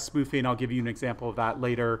IP address spoofing, I'll give you an example of that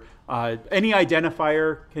later. Any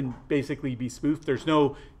identifier can basically be spoofed. There's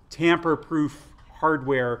no tamper-proof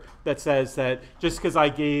hardware that says that just because I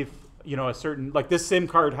gave a certain, like this SIM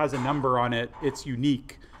card has a number on it, it's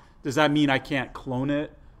unique. Does that mean I can't clone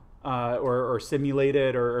it or simulate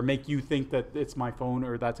it or make you think that it's my phone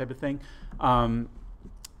or that type of thing?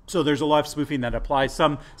 So there's a lot of spoofing that applies.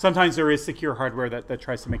 Sometimes there is secure hardware that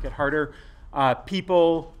tries to make it harder.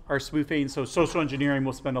 People are spoofing, so social engineering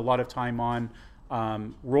will spend a lot of time on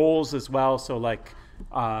roles as well. So like,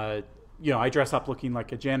 I dress up looking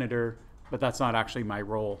like a janitor, but that's not actually my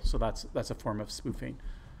role. So that's a form of spoofing.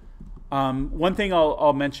 One thing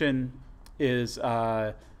I'll mention is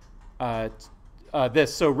this.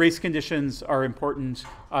 So race conditions are important.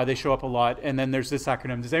 They show up a lot. And then there's this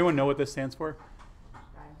acronym. Does anyone know what this stands for?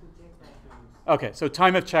 Okay, so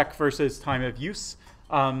time of check versus time of use.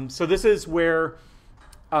 So this is where,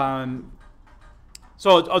 so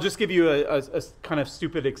I'll just give you a kind of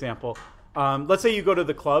stupid example. Let's say you go to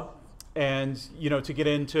the club and, to get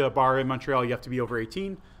into a bar in Montreal, you have to be over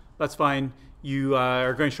 18. That's fine. You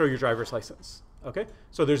are going to show your driver's license. Okay,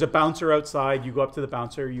 so there's a bouncer outside. You go up to the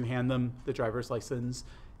bouncer, you hand them the driver's license,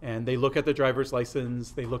 and they look at the driver's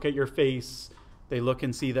license. They look at your face. They look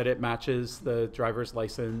and see that it matches the driver's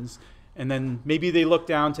license. And then maybe they look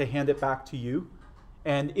down to hand it back to you.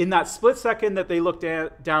 And in that split second that they look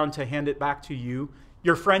down to hand it back to you,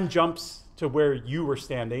 your friend jumps to where you were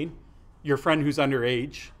standing, your friend who's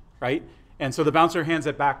underage, right? And so the bouncer hands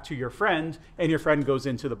it back to your friend, and your friend goes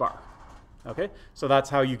into the bar. Okay, so that's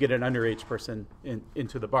how you get an underage person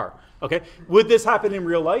into the bar. Okay, would this happen in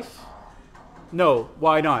real life? No,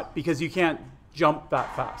 why not? Because you can't jump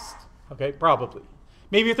that fast. Okay, probably.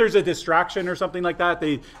 Maybe if there's a distraction or something like that,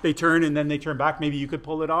 they turn and then they turn back, maybe you could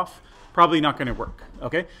pull it off. Probably not going to work.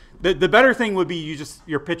 Okay, the better thing would be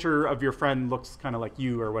your picture of your friend looks kind of like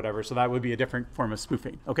you or whatever, so that would be a different form of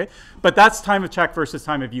spoofing. Okay, but that's time of check versus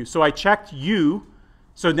time of use. So I checked you,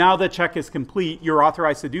 so now the check is complete, you're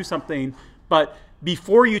authorized to do something, but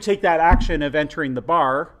before you take that action of entering the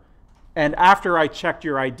bar, and after I checked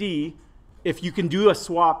your ID, if you can do a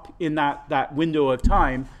swap in that window of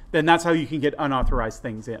time, then that's how you can get unauthorized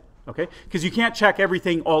things in, okay? Because you can't check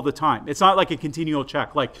everything all the time. It's not like a continual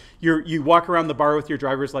check. Like you walk around the bar with your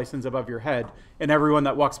driver's license above your head, and everyone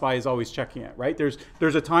that walks by is always checking it, right?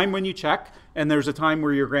 There's a time when you check, and there's a time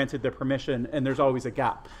where you're granted the permission, and there's always a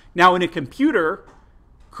gap. Now in a computer,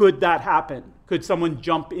 could that happen? Could someone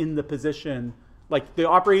jump in the position? Like the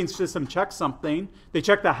operating system checks something, they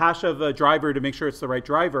check the hash of a driver to make sure it's the right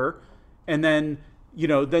driver, and then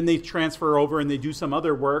then they transfer over and they do some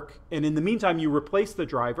other work, and in the meantime you replace the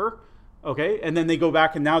driver, okay, and then they go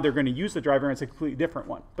back and now they're going to use the driver and it's a completely different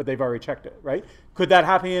one, but they've already checked it, right? Could that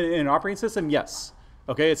happen in an operating system? Yes.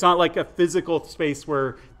 Okay, it's not like a physical space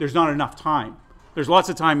where there's not enough time. There's lots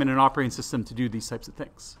of time in an operating system to do these types of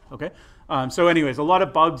things, okay? So anyways, a lot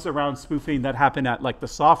of bugs around spoofing that happen at like the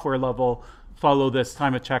software level follow this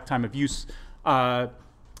time of check, time of use type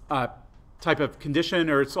of condition,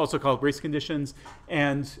 or it's also called race conditions.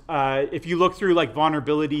 And if you look through like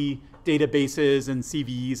vulnerability databases and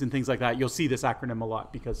CVEs and things like that, you'll see this acronym a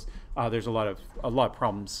lot because there's a lot of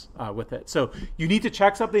problems with it. So you need to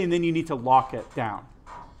check something and then you need to lock it down.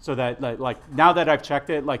 So that like now that I've checked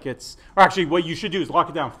it, like or actually what you should do is lock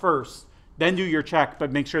it down first then do your check,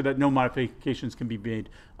 but make sure that no modifications can be made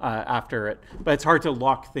after it. But it's hard to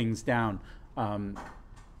lock things down.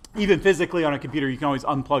 Even physically on a computer, you can always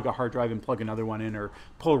unplug a hard drive and plug another one in, or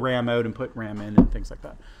pull RAM out and put RAM in, and things like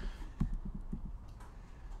that.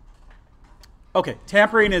 Okay,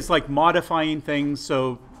 tampering is like modifying things.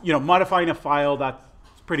 So, modifying a file, that's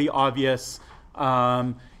pretty obvious.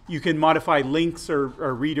 You can modify links or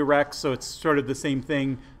redirects, so it's sort of the same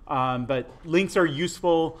thing. But links are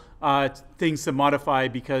useful things to modify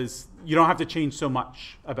because you don't have to change so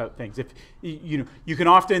much about things. If you can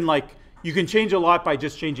often you can change a lot by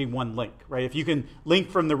just changing one link, right? If you can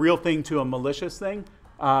link from the real thing to a malicious thing,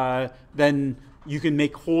 then you can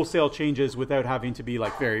make wholesale changes without having to be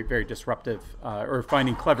very, very disruptive or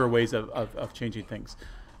finding clever ways of changing things.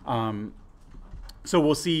 So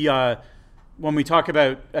we'll see when we talk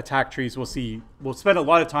about attack trees, we'll spend a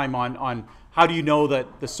lot of time on how do you know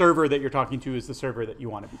that the server that you're talking to is the server that you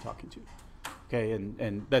want to be talking to, okay?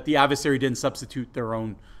 And that the adversary didn't substitute their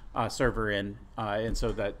own server in, and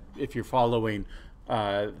so that if you're following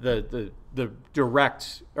the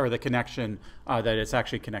direct or the connection, that it's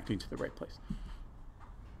actually connecting to the right place.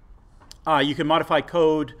 You can modify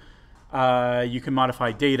code, you can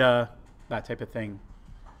modify data, that type of thing.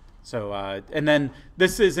 So, and then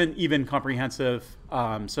this isn't even comprehensive.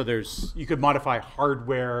 So you could modify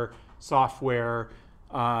hardware, software.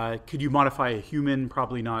 Could you modify a human?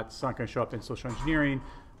 Probably not. It's not going to show up in social engineering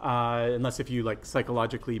unless if you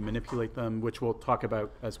psychologically manipulate them, which we'll talk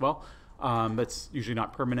about as well. That's usually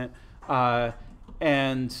not permanent.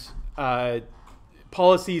 And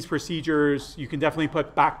policies, procedures, you can definitely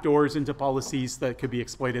put backdoors into policies that could be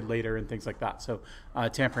exploited later and things like that. So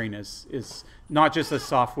tampering is not just a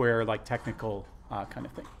software, technical kind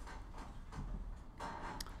of thing.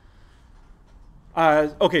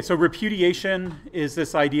 Okay, so repudiation is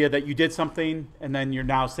this idea that you did something and then you're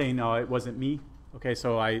now saying, no, it wasn't me. Okay,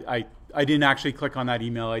 so I didn't actually click on that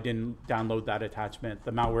email. I didn't download that attachment.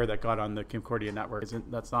 The malware that got on the Concordia network,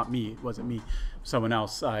 that's not me. It wasn't me. Someone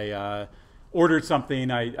else. I ordered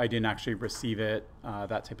something. I didn't actually receive it.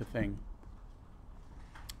 That type of thing.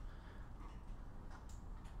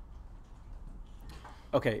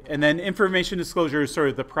 Okay, and then information disclosure is sort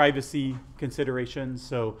of the privacy considerations.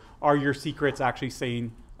 So are your secrets actually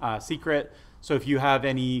saying secret? So if you have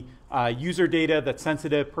any user data that's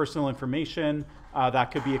sensitive, personal information,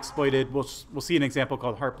 that could be exploited. We'll see an example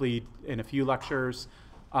called Heartbleed in a few lectures.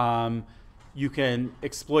 You can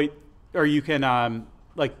exploit, or you can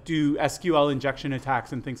do SQL injection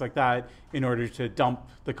attacks and things like that in order to dump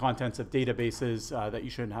the contents of databases that you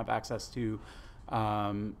shouldn't have access to.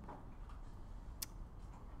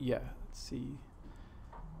 Yeah, let's see.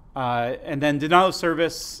 And then denial of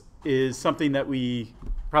service is something that we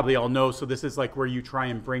probably all know. So this is where you try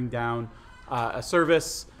and bring down a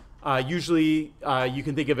service. Usually you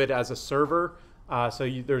can think of it as a server.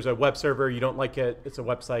 There's a web server, you don't like it, it's a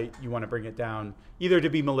website, you want to bring it down, either to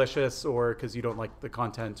be malicious or because you don't like the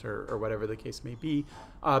content or whatever the case may be.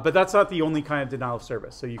 But that's not the only kind of denial of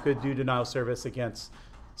service. So you could do denial of service against,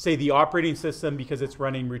 say, the operating system because it's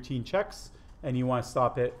running routine checks and you want to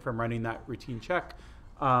stop it from running that routine check.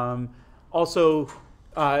 Also,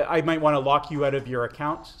 I might want to lock you out of your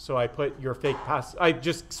account. So I put your fake I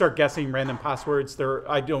just start guessing random passwords.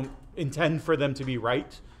 I don't intend for them to be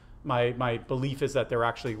right. My belief is that they're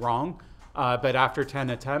actually wrong. But after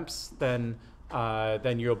 10 attempts, then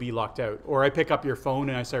you'll be locked out. Or I pick up your phone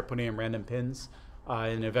and I start putting in random pins.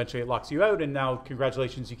 And eventually it locks you out. And now,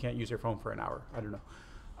 congratulations, you can't use your phone for an hour. I don't know.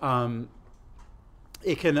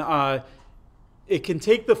 It can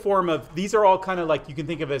take the form of, these are all kind of you can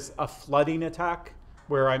think of as a flooding attack,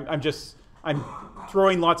 where I'm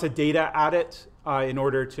throwing lots of data at it in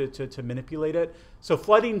order to manipulate it. So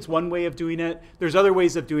flooding's one way of doing it. There's other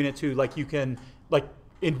ways of doing it too. You can,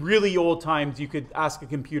 in really old times, you could ask a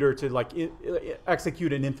computer to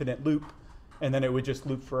execute an infinite loop, and then it would just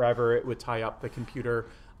loop forever. It would tie up the computer.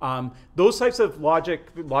 Those types of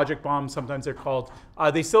logic bombs, sometimes they're called,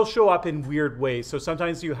 they still show up in weird ways. So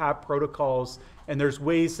sometimes you have protocols and there's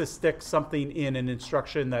ways to stick something in an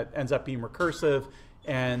instruction that ends up being recursive,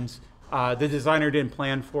 and the designer didn't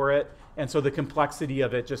plan for it. And so the complexity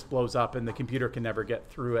of it just blows up and the computer can never get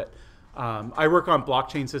through it. I work on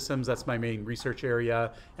blockchain systems. That's my main research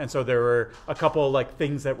area. And so there were a couple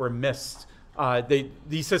things that were missed.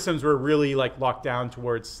 These systems were really locked down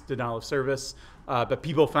towards denial of service. But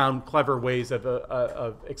people found clever ways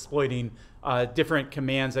of exploiting different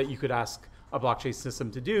commands that you could ask a blockchain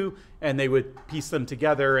system to do, and they would piece them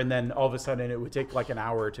together, and then all of a sudden it would take an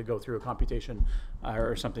hour to go through a computation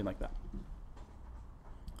or something like that.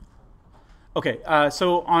 Okay,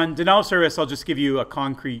 so on denial of service, I'll just give you a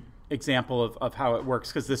concrete example of how it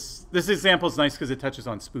works, because this example is nice because it touches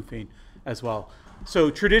on spoofing as well. So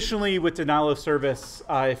traditionally with denial of service,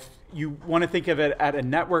 if you want to think of it at a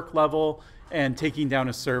network level and taking down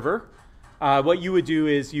a server, what you would do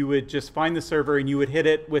is you would just find the server and you would hit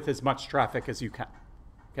it with as much traffic as you can.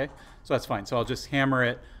 Okay, so that's fine. So I'll just hammer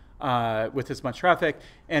it with as much traffic.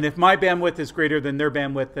 And if my bandwidth is greater than their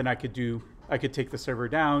bandwidth, then I could take the server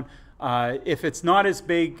down. If it's not as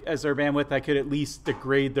big as their bandwidth, I could at least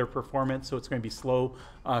degrade their performance, so it's going to be slow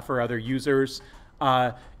for other users.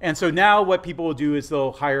 And so now what people will do is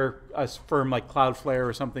they'll hire a firm like Cloudflare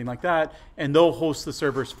or something like that, and they'll host the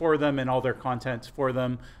servers for them and all their content for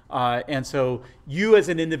them. And so you as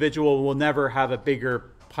an individual will never have a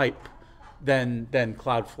bigger pipe than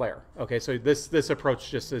Cloudflare. Okay, so this approach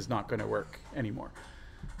just is not going to work anymore.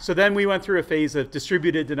 So then we went through a phase of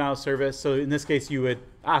distributed denial of service. So in this case, you would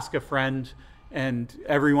ask a friend and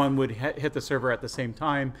everyone would hit the server at the same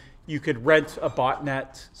time. You could rent a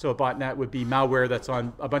botnet. So a botnet would be malware that's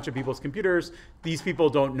on a bunch of people's computers. These people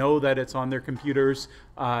don't know that it's on their computers.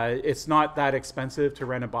 It's not that expensive to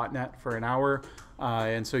rent a botnet for an hour.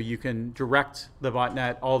 And so you can direct the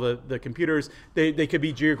botnet, all the computers. They could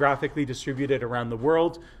be geographically distributed around the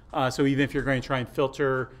world. So even if you're going to try and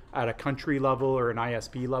filter at a country level or an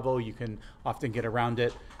ISP level, you can often get around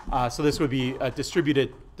it. So this would be a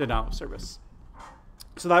distributed denial of service.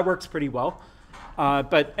 So that works pretty well.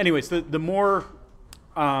 But anyways, the more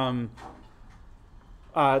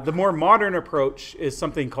modern approach is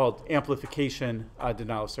something called amplification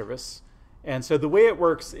denial of service. And so the way it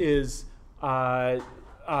works is, first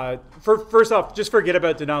off, just forget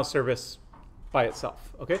about denial of service by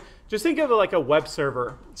itself, okay? Just think of it like a web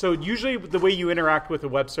server. So usually the way you interact with a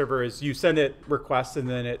web server is you send it requests and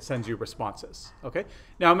then it sends you responses, okay?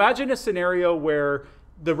 Now imagine a scenario where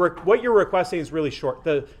what you're requesting is really short.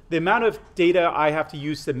 The amount of data I have to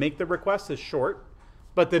use to make the request is short,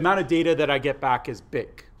 but the amount of data that I get back is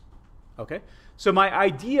big, okay? So my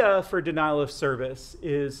idea for denial of service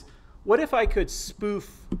is, what if I could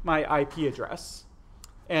spoof my IP address?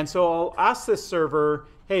 And so I'll ask this server,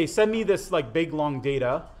 hey, send me this like big long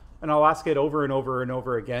data, and I'll ask it over and over and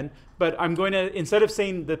over again. But I'm going to, instead of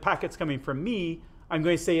saying the packet's coming from me, I'm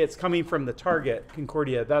going to say it's coming from the target,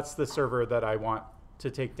 Concordia. That's the server that I want to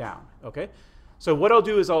take down, okay? So what I'll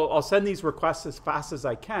do is I'll send these requests as fast as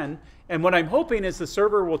I can, and what I'm hoping is the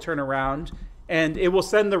server will turn around and it will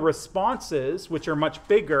send the responses, which are much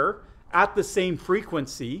bigger, at the same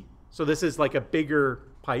frequency. So this is like a bigger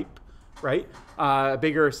pipe, right? A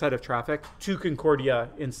bigger set of traffic to Concordia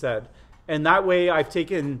instead. And that way I've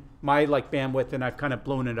taken my like bandwidth and I've kind of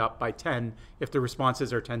blown it up by 10 if the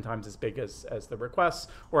responses are 10 times as big as the requests,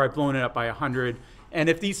 or I've blown it up by 100. And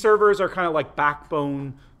if these servers are kind of like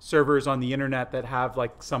backbone servers on the internet that have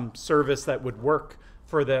like some service that would work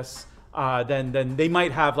for this, then they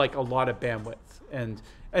might have like a lot of bandwidth.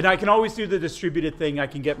 And I can always do the distributed thing. I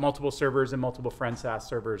can get multiple servers and multiple friend SAS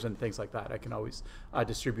servers and things like that. I can always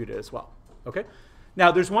distribute it as well. Okay.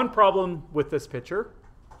 Now there's one problem with this picture,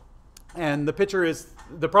 and the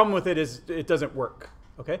problem with it is it doesn't work.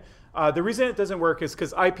 Okay. The reason it doesn't work is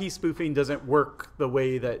because IP spoofing doesn't work the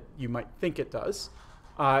way that you might think it does,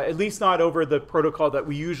 at least not over the protocol that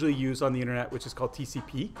we usually use on the internet, which is called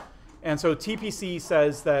TCP. And so TPC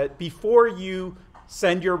says that before you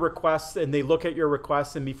send your requests and they look at your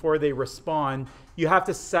requests, and before they respond, you have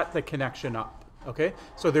to set the connection up, okay?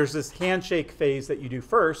 So there's this handshake phase that you do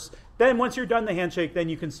first. Then once you're done the handshake, then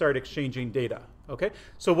you can start exchanging data, okay?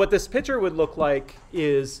 So what this picture would look like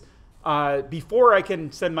is before I can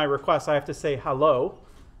send my request, I have to say hello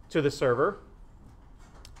to the server.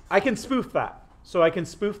 I can spoof that. So I can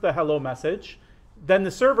spoof the hello message. Then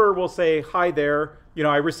the server will say, hi there, you know,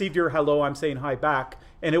 I received your hello, I'm saying hi back.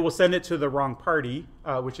 And it will send it to the wrong party,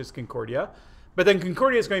 which is Concordia. But then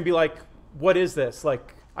Concordia is going to be like, what is this?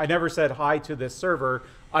 Like, I never said hi to this server.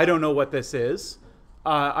 I don't know what this is.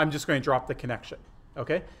 I'm just going to drop the connection,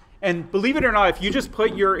 okay? And believe it or not, if you just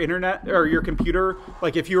put your internet or your computer,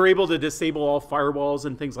 like if you were able to disable all firewalls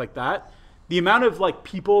and things like that, the amount of like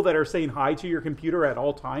people that are saying hi to your computer at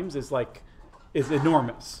all times is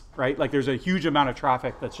enormous, right? Like there's a huge amount of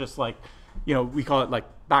traffic that's just like, you know, we call it like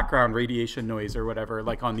background radiation noise or whatever,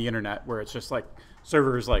 like on the internet, where it's just like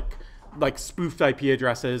servers like spoofed IP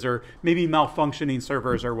addresses or maybe malfunctioning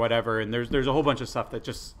servers or whatever. And there's a whole bunch of stuff that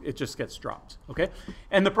it just gets dropped, okay?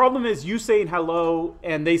 And the problem is you saying hello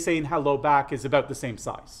and they saying hello back is about the same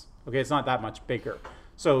size, okay? It's not that much bigger.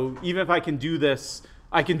 So even if I can do this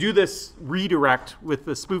redirect with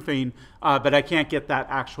the spoofing, but I can't get that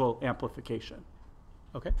actual amplification,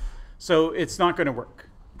 okay? So it's not going to work,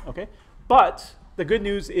 okay? But the good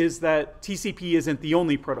news is that TCP isn't the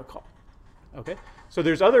only protocol. Okay, so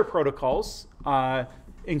there's other protocols,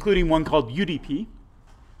 including one called UDP.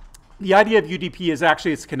 The idea of UDP is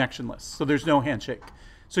actually it's connectionless, so there's no handshake.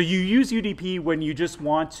 So you use UDP when you just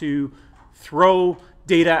want to throw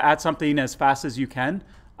data at something as fast as you can.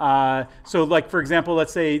 So like, for example,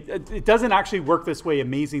 let's say, it doesn't actually work this way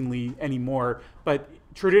amazingly anymore, but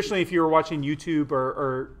traditionally if you were watching YouTube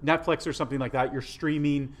or Netflix or something like that, you're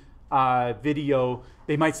streaming video,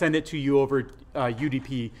 they might send it to you over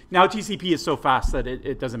UDP. Now TCP is so fast that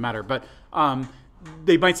it doesn't matter, but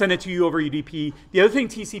they might send it to you over UDP. The other thing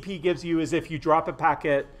TCP gives you is if you drop a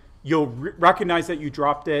packet, you'll recognize that you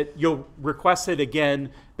dropped it, you'll request it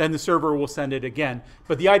again, then the server will send it again.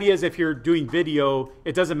 But the idea is if you're doing video,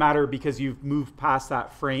 it doesn't matter because you've moved past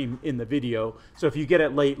that frame in the video. So if you get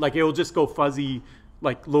it late, like it'll just go fuzzy,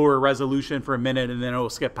 like lower resolution for a minute, and then it'll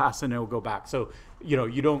skip past and it'll go back. So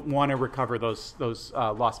you don't want to recover those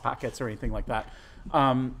lost packets or anything like that.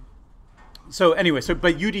 So anyway,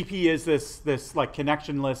 but UDP is this like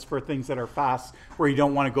connection list for things that are fast, where you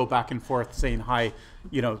don't want to go back and forth saying hi,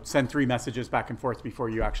 send 3 messages back and forth before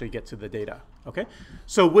you actually get to the data. Okay,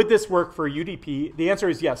 so would this work for UDP? The answer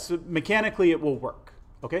is yes. So mechanically, it will work.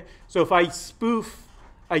 Okay, so if I spoof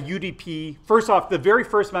a UDP, first off, the very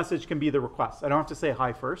first message can be the request. I don't have to say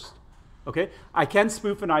hi first. Okay, I can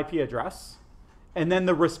spoof an IP address, and then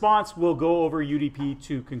the response will go over UDP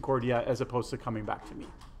to Concordia as opposed to coming back to me.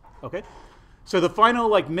 Okay. So the final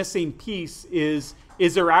like missing piece is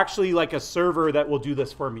there actually like a server that will do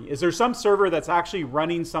this for me? Is there some server that's actually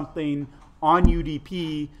running something on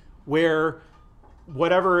UDP where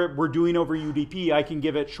whatever we're doing over UDP, I can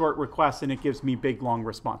give it short requests and it gives me big, long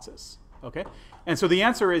responses? Okay. And so the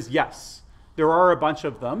answer is yes. There are a bunch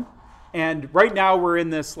of them. And right now we're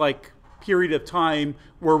in this like period of time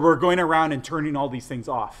where we're going around and turning all these things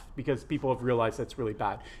off because people have realized that's really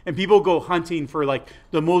bad. And people go hunting for like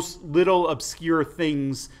the most little obscure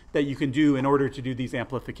things that you can do in order to do these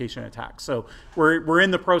amplification attacks. So we're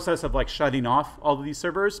in the process of like shutting off all of these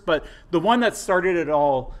servers. But the one that started it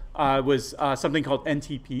all was something called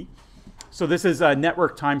NTP. So this is a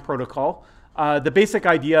network time protocol. The basic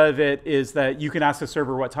idea of it is that you can ask the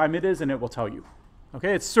server what time it is and it will tell you.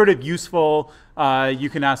 Okay, it's sort of useful. You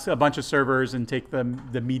can ask a bunch of servers and take the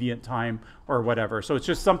median time or whatever. So it's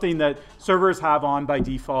just something that servers have on by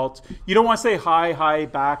default. You don't want to say hi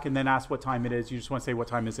back and then ask what time it is. You just want to say what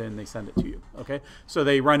time is it and they send it to you. Okay, so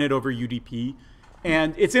they run it over UDP.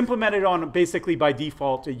 And it's implemented on basically by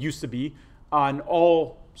default, it used to be, on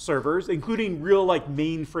all servers, including real like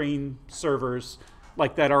mainframe servers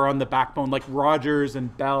like that are on the backbone, like Rogers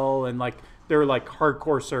and Bell and like they're like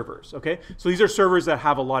hardcore servers, okay? So these are servers that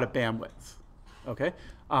have a lot of bandwidth, okay?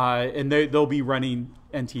 And they'll be running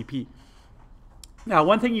NTP. Now,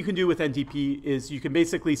 one thing you can do with NTP is you can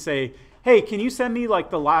basically say, hey, can you send me like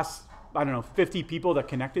the last, I don't know, 50 people that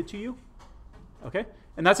connected to you? Okay?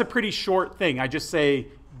 And that's a pretty short thing. I just say,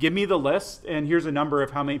 give me the list, and here's a number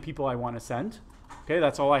of how many people I want to send. Okay,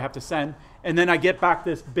 that's all I have to send. And then I get back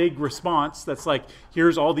this big response that's like,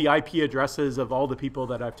 here's all the IP addresses of all the people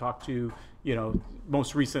that I've talked to,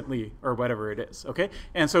 most recently or whatever it is, okay?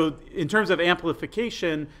 And so in terms of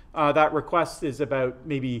amplification, that request is about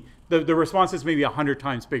maybe, the response is maybe 100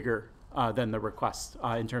 times bigger than the request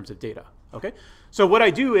in terms of data, okay? So what I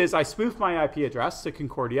do is I spoof my IP address to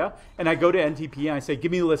Concordia, and I go to NTP and I say,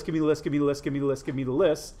 give me the list, give me the list, give me the list, give me the list, give me the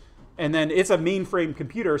list. And then it's a mainframe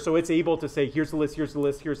computer, so it's able to say, here's the list, here's the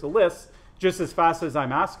list, here's the list, just as fast as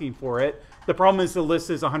I'm asking for it. The problem is the list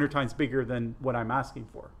is 100 times bigger than what I'm asking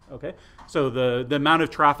for, okay? So the amount of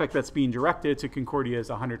traffic that's being directed to Concordia is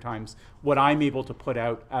 100 times what I'm able to put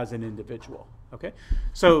out as an individual, okay?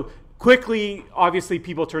 So quickly, obviously,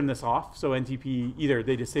 people turn this off. So NTP, either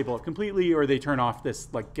they disable it completely or they turn off this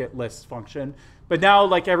like get list function. But now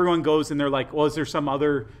like everyone goes and they're like, well, is there some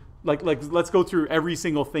other, like let's go through every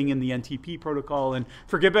single thing in the NTP protocol and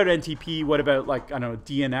forget about NTP. What about like, I don't know,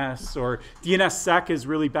 DNS or DNSSEC is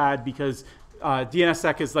really bad because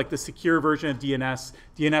DNSSEC is like the secure version of DNS.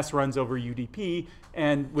 DNS runs over UDP.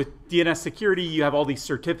 And with DNS security, you have all these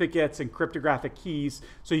certificates and cryptographic keys.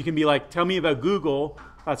 So you can be like, tell me about Google.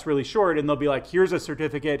 That's really short. And they'll be like, here's a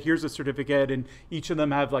certificate, here's a certificate. And each of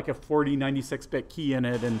them have like a 4096-bit key in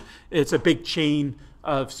it. And it's a big chain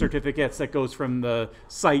of certificates that goes from the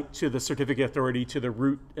site to the certificate authority to the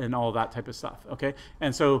root and all that type of stuff. Okay.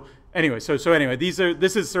 And so anyway,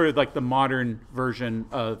 this is sort of like the modern version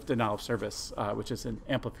of denial of service, which is an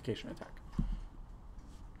amplification attack.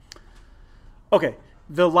 Okay.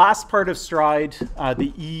 The last part of Stride,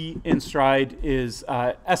 the E in Stride, is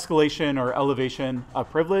escalation or elevation of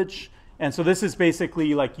privilege. And so this is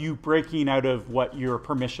basically like you breaking out of what you're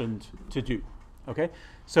permissioned to do, okay?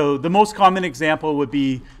 So the most common example would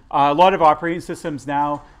be a lot of operating systems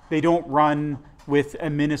now, they don't run with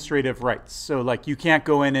administrative rights. So like you can't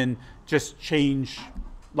go in and just change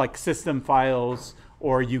like system files,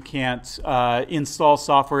 or you can't install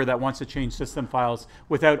software that wants to change system files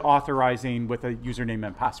without authorizing with a username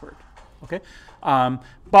and password, okay?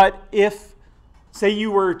 But if, say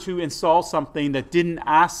you were to install something that didn't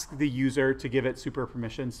ask the user to give it super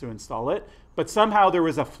permissions to install it, but somehow there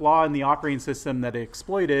was a flaw in the operating system that it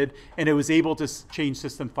exploited, and it was able to change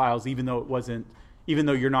system files even though it wasn't, even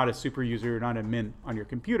though you're not a super user, you're not an admin on your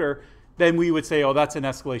computer, then we would say, oh, that's an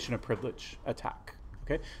escalation of privilege attack.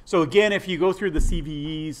 Okay? So again, if you go through the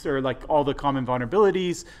CVEs or like all the common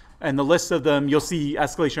vulnerabilities and the list of them, you'll see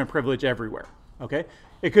escalation of privilege everywhere. Okay?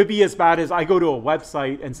 It could be as bad as I go to a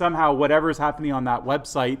website and somehow whatever's happening on that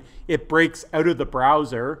website, it breaks out of the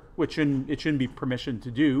browser, which it shouldn't be permissioned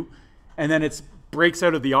to do, and then it breaks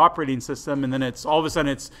out of the operating system, and then it's all of a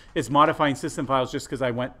sudden it's modifying system files just because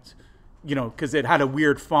I went, you know, because it had a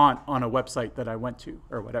weird font on a website that I went to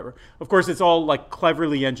or whatever. Of course, it's all like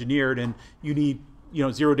cleverly engineered, and you need, you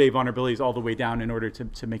know, zero-day vulnerabilities all the way down in order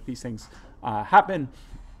to make these things happen.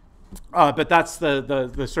 But that's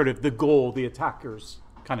the sort of the goal, the attacker's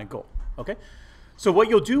kind of goal. Okay, so what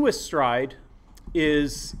you'll do with Stride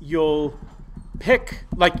is you'll pick,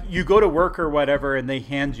 like you go to work or whatever, and they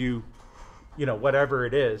hand you, you know, whatever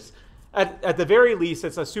it is. At the very least,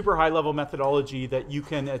 it's a super high-level methodology that you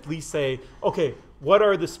can at least say, okay, what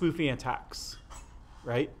are the spoofing attacks,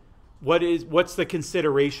 right? What's the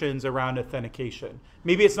considerations around authentication?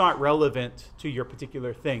 Maybe it's not relevant to your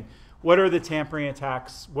particular thing. What are the tampering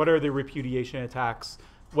attacks? What are the repudiation attacks?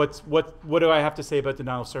 What do I have to say about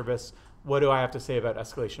denial of service? What do I have to say about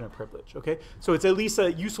escalation of privilege? Okay, so it's at least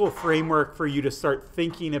a useful framework for you to start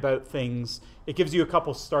thinking about things. It gives you a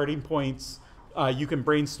couple starting points. You can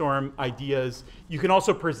brainstorm ideas. You can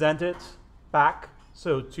also present it back.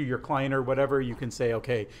 So to your client or whatever, you can say,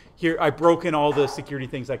 okay, here I've broken all the security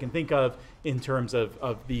things I can think of in terms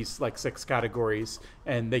of these like 6 categories,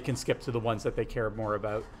 and they can skip to the ones that they care more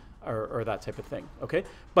about or that type of thing, okay?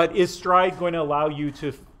 But is Stride going to allow you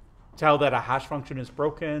to tell that a hash function is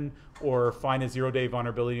broken or find a zero-day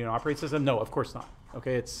vulnerability in an operating system? No, of course not,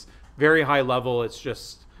 okay? It's very high level. It's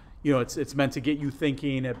just, you know, it's meant to get you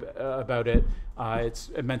thinking about it.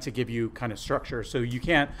 It's meant to give you kind of structure. So you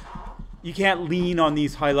can't lean on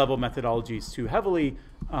these high-level methodologies too heavily,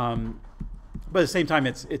 but at the same time,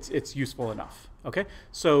 it's useful enough. Okay,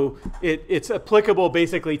 so it's applicable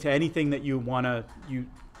basically to anything that you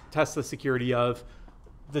test the security of.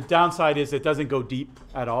 The downside is it doesn't go deep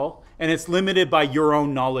at all, and it's limited by your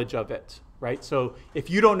own knowledge of it. Right, so if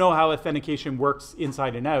you don't know how authentication works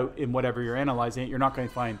inside and out in whatever you're analyzing it, you're not going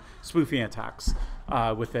to find spoofing attacks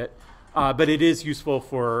with it. But it is useful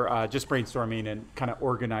for just brainstorming and kind of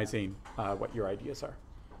organizing what your ideas are.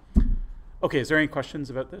 Okay, is there any questions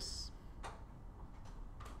about this?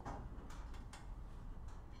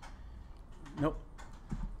 Nope.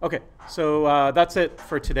 Okay, so that's it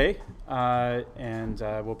for today, and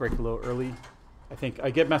we'll break a little early. I think I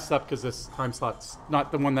get messed up because this time slot's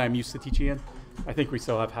not the one that I'm used to teaching in. I think we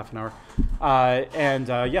still have half an hour.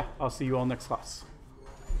 Yeah, I'll see you all next class.